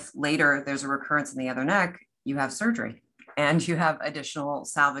if later there's a recurrence in the other neck, you have surgery and you have additional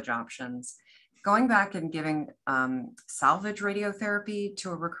salvage options. Going back and giving salvage radiotherapy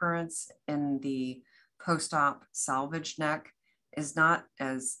to a recurrence in the post-op salvage neck is not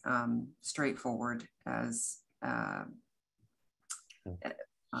as straightforward as,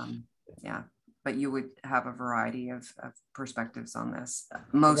 but you would have a variety of perspectives on this,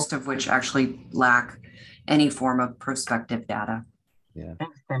 most of which actually lack any form of prospective data. Yeah.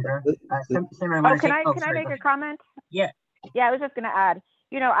 Thanks, Kendra. Can I make a comment? Yeah. Yeah, I was just going to add,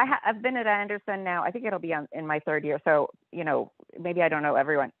 you know, I've been at Anderson now, I think it'll be in my third year. So, you know, maybe I don't know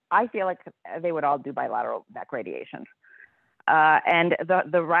everyone. I feel like they would all do bilateral neck radiation. And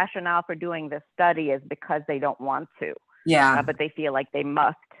the rationale for doing this study is because they don't want to. Yeah. But they feel like they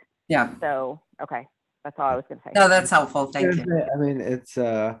must. Yeah. So, okay. That's all I was going to say. No, that's helpful. Thank you. I mean, it's,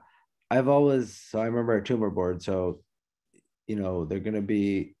 I remember at Tumor Board, so, you know,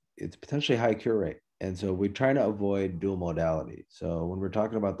 it's potentially high cure rate. And so we're trying to avoid dual modality. So when we're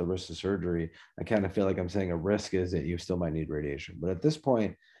talking about the risk of surgery, I kind of feel like I'm saying a risk is that you still might need radiation. But at this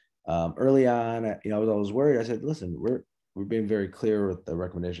point, early on, you know, I was always worried. I said, listen, we're being very clear with the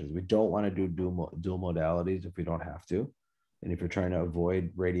recommendations. We don't want to do dual modalities if we don't have to. And if you're trying to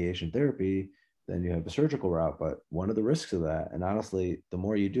avoid radiation therapy, then you have a surgical route. But one of the risks of that, and honestly, the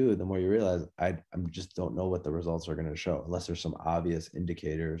more you do, the more you realize I just don't know what the results are going to show unless there's some obvious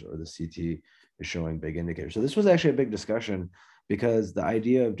indicators or the CT is showing big indicators. So this was actually a big discussion because the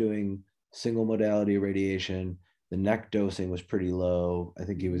idea of doing single modality radiation, the neck dosing was pretty low. I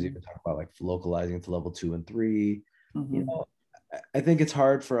think he was even talking about like localizing to level 2 and 3. Mm-hmm. You know, I think it's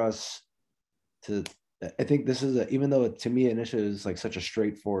hard for us to, I think this is even though to me initially is like such a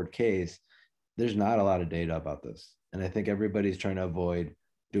straightforward case, there's not a lot of data about this. And I think everybody's trying to avoid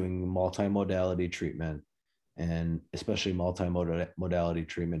doing multimodality treatment and especially multimodality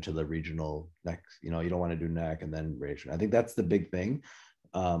treatment to the regional neck. You know, you don't want to do neck and then radiation. I think that's the big thing.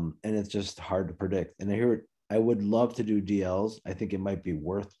 And it's just hard to predict. And I would love to do DLs. I think it might be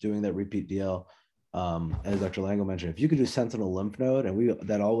worth doing that repeat DL. As Dr. Lango mentioned, if you could do sentinel lymph node, and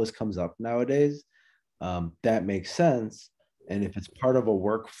that always comes up nowadays, that makes sense. And if it's part of a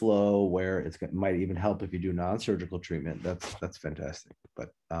workflow where it might even help if you do non-surgical treatment, that's fantastic. But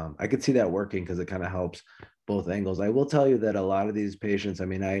I could see that working because it kind of helps both angles. I will tell you that a lot of these patients, I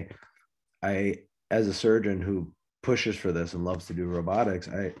mean, I as a surgeon who pushes for this and loves to do robotics,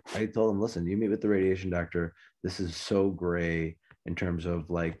 I told them, listen, you meet with the radiation doctor. This is so gray in terms of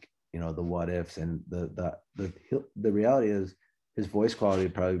like, you know, the what ifs, and the reality is his voice quality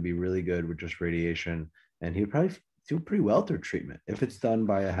would probably be really good with just radiation, and he would probably do pretty well through treatment if it's done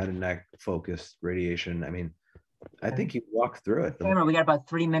by a head and neck focused radiation. I mean, I think you walked through it. Cameron, we got about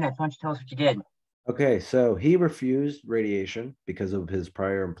 3 minutes. Why don't you tell us what you did? Okay, so he refused radiation because of his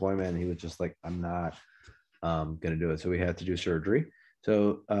prior employment. And he was just like, I'm not going to do it. So we had to do surgery.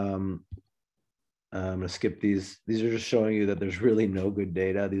 So I'm going to skip these. These are just showing you that there's really no good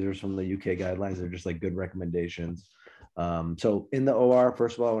data. These are some of the UK guidelines. They're just like good recommendations. So in the OR,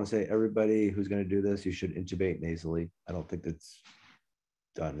 first of all, I want to say everybody who's going to do this, you should intubate nasally. I don't think that's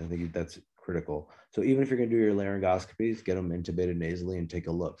done. I think that's critical. So even if you're going to do your laryngoscopies, get them intubated nasally and take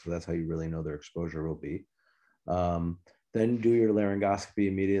a look. So that's how you really know their exposure will be. Then do your laryngoscopy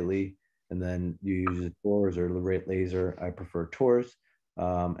immediately. And then you use TORs or laser. I prefer TORs.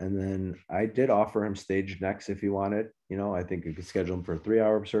 And then I did offer him staged necks if he wanted. You know, I think you could schedule him for a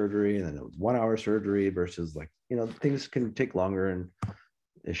 3-hour surgery, and then it was 1-hour surgery versus, like, you know, things can take longer and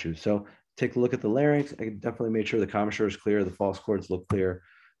issues. So take a look at the larynx. I definitely made sure the commissure is clear, the false cords look clear.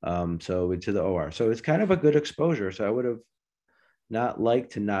 So into the OR. So it's kind of a good exposure. So I would have not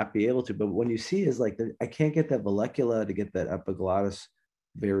liked to not be able to, but when you see is like, I can't get that vallecula to get that epiglottis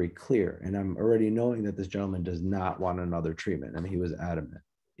very clear. And I'm already knowing that this gentleman does not want another treatment. And he was adamant,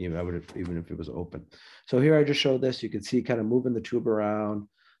 even if it was open. So here I just showed this, you can see kind of moving the tube around.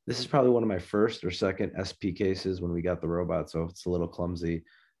 This is probably one of my first or second SP cases when we got the robot. So it's a little clumsy.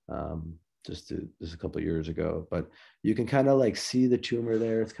 Just a couple of years ago, but you can kind of like see the tumor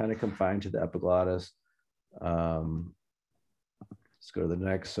there. It's kind of confined to the epiglottis. Let's go to the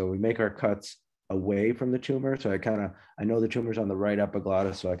next. So we make our cuts away from the tumor. So I know the tumor's on the right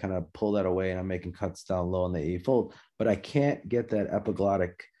epiglottis, so I kind of pull that away and I'm making cuts down low on the A fold, but I can't get that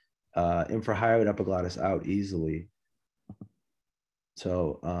epiglottic, infrahyoid epiglottis out easily.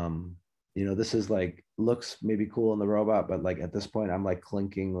 So, you know, this is like, looks maybe cool in the robot, but like at this point, I'm like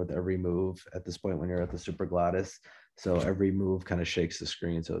clinking with every move at this point when you're at the supraglottis. So every move kind of shakes the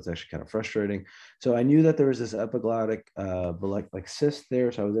screen. So it's actually kind of frustrating. So I knew that there was this epiglottic like cyst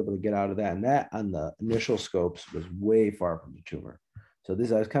there. So I was able to get out of that. And that on the initial scopes was way far from the tumor. So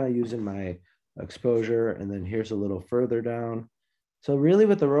I was kind of using my exposure. And then here's a little further down. So really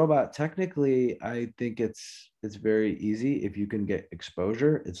with the robot, technically, I think it's very easy. If you can get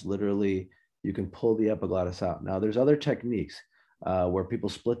exposure, it's literally, you can pull the epiglottis out. Now there's other techniques where people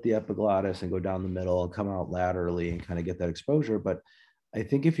split the epiglottis and go down the middle and come out laterally and kind of get that exposure. But I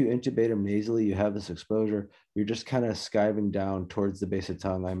think if you intubate them nasally, you have this exposure, you're just kind of skiving down towards the base of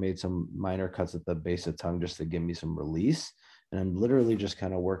tongue. I made some minor cuts at the base of tongue just to give me some release. And I'm literally just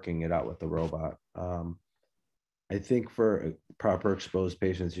kind of working it out with the robot. I think for proper exposed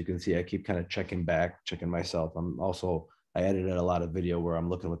patients, you can see I keep kind of checking myself. I edited a lot of video where I'm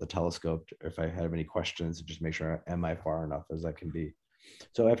looking with the telescope if I have any questions to just make sure, am I far enough as I can be.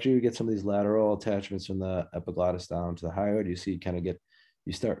 So after you get some of these lateral attachments from the epiglottis down to the hyoid, you see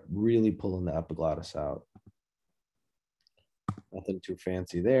you start really pulling the epiglottis out. Nothing too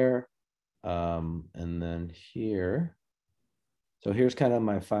fancy there. And then here, so here's kind of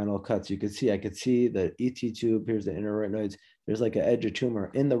my final cuts. I could see the ET tube. Here's the interorytenoids. There's like an edge of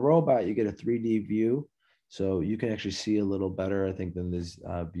tumor. In the robot, you get a 3D view. So you can actually see a little better, I think, than these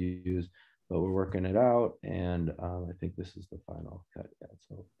views, but we're working it out. And I think this is the final cut. Yeah,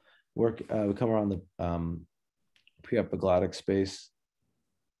 so we come around the preepiglottic space.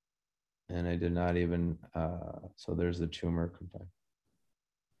 And I did not even, so there's the tumor confined.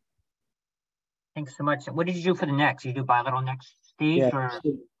 Thanks so much. What did you do for the necks? You do bilateral necks stage? Yeah, or?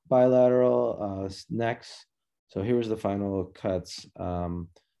 Bilateral necks. So here's the final cuts.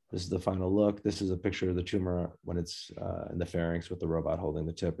 This is the final look. This is a picture of the tumor when it's in the pharynx with the robot holding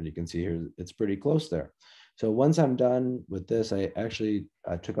the tip. And you can see here, it's pretty close there. So once I'm done with this, I actually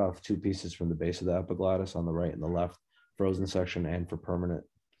took off 2 pieces from the base of the epiglottis on the right and the left, frozen section and for permanent,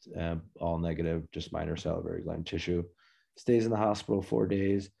 all negative, just minor salivary gland tissue. Stays in the hospital 4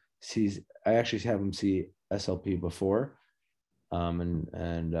 days. I actually have him see SLP before.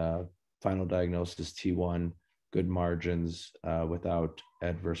 Final diagnosis T1, good margins without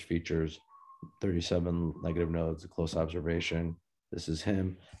adverse features, 37 negative nodes, a close observation. This is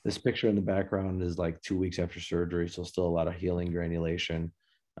him. This picture in the background is like 2 weeks after surgery, so still a lot of healing granulation,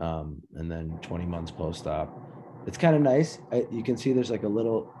 and then 20 months post-op. It's kind of nice. You can see there's like a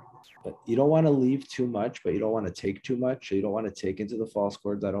little, you don't want to leave too much, but you don't want to take too much. So you don't want to take into the false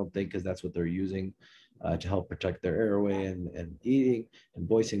cords, I don't think, because that's what they're using to help protect their airway and eating and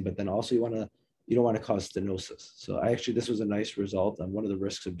voicing. But then also you don't want to cause stenosis. So this was a nice result. And one of the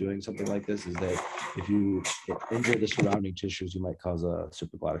risks of doing something like this is that if you injure the surrounding tissues, you might cause a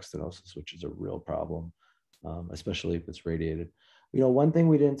supraglottic stenosis, which is a real problem, especially if it's radiated. You know, one thing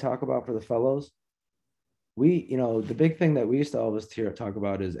we didn't talk about for the fellows, the big thing that we used to always talk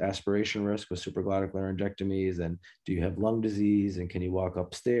about is aspiration risk with supraglottic laryngectomies, and do you have lung disease, and can you walk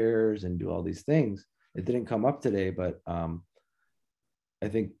upstairs and do all these things. It didn't come up today, but I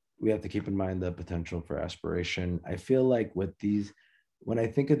think we have to keep in mind the potential for aspiration. I feel like with these, when I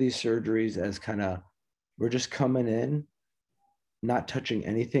think of these surgeries as kind of, we're just coming in, not touching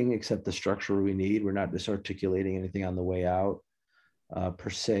anything except the structure we need. We're not disarticulating anything on the way out per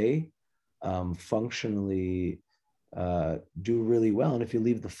se. Functionally do really well. And if you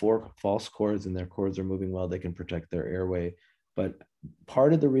leave the 4 false cords and their cords are moving well, they can protect their airway. But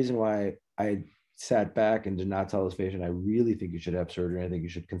part of the reason why I sat back and did not tell this patient, I really think you should have surgery, I think you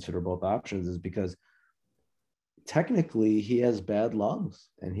should consider both options, is because technically he has bad lungs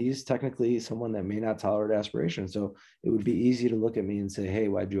and he's technically someone that may not tolerate aspiration. So it would be easy to look at me and say, hey,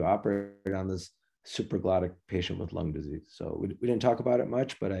 why'd you operate on this supraglottic patient with lung disease? So we didn't talk about it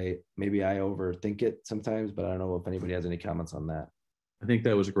much, but maybe I overthink it sometimes, but I don't know if anybody has any comments on that. I think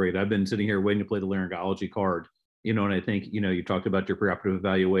that was great. I've been sitting here waiting to play the laryngology card, and I think, you talked about your preoperative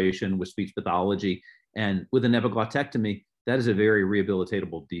evaluation with speech pathology, and with an epiglotectomy, that is a very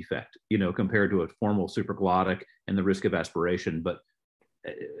rehabilitatable defect, compared to a formal supraglottic and the risk of aspiration. But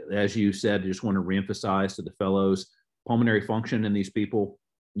as you said, I just want to reemphasize to the fellows, pulmonary function in these people,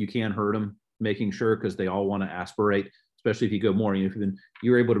 you can't hurt them, making sure, because they all want to aspirate, especially if you go more. If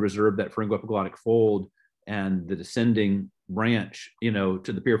you're able to reserve that pharyngoepiglottic fold and the descending branch, to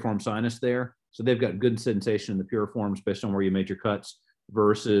the piriform sinus there. So they've got good sensation in the piriforms based on where you made your cuts,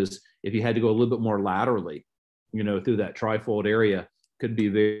 versus if you had to go a little bit more laterally, through that trifold area, could be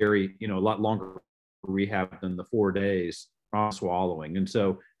very, a lot longer rehab than the 4 days swallowing. And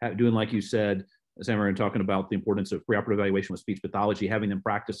so doing, like you said, Sam, talking about the importance of preoperative evaluation with speech pathology, having them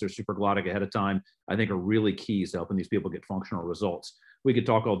practice their supraglottic ahead of time, I think are really keys to helping these people get functional results. We could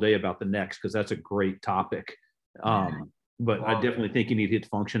talk all day about the next, because that's a great topic. But I definitely think you need to hit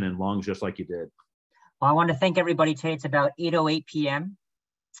function in lungs just like you did. Well, I want to thank everybody today. It's about 8:08 p.m.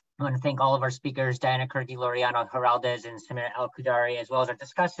 I want to thank all of our speakers, Diana Kirky, Laureano Heraldez, and Samira Al-Kudari, as well as our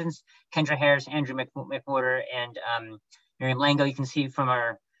discussants, Kendra Harris, Andrew McWhorter, and Miriam Lango. You can see from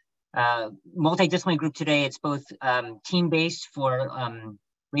our multidisciplinary group today, it's both team-based for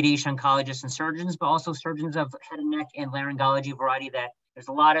radiation oncologists and surgeons, but also surgeons of head and neck and laryngology variety. That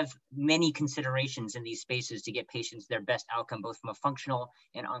there's many considerations in these spaces to get patients their best outcome, both from a functional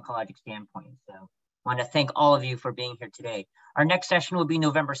and oncologic standpoint. So I want to thank all of you for being here today. Our next session will be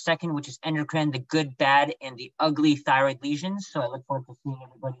November 2nd, which is endocrine, the good, bad, and the ugly thyroid lesions. So I look forward to seeing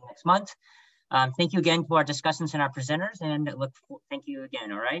everybody next month. Thank you again to our discussants and our presenters, and thank you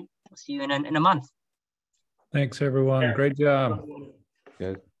again. All right, we'll see you in a month. Thanks, everyone. Great job.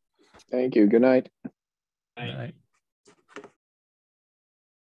 Good. Thank you. Good night. Good night.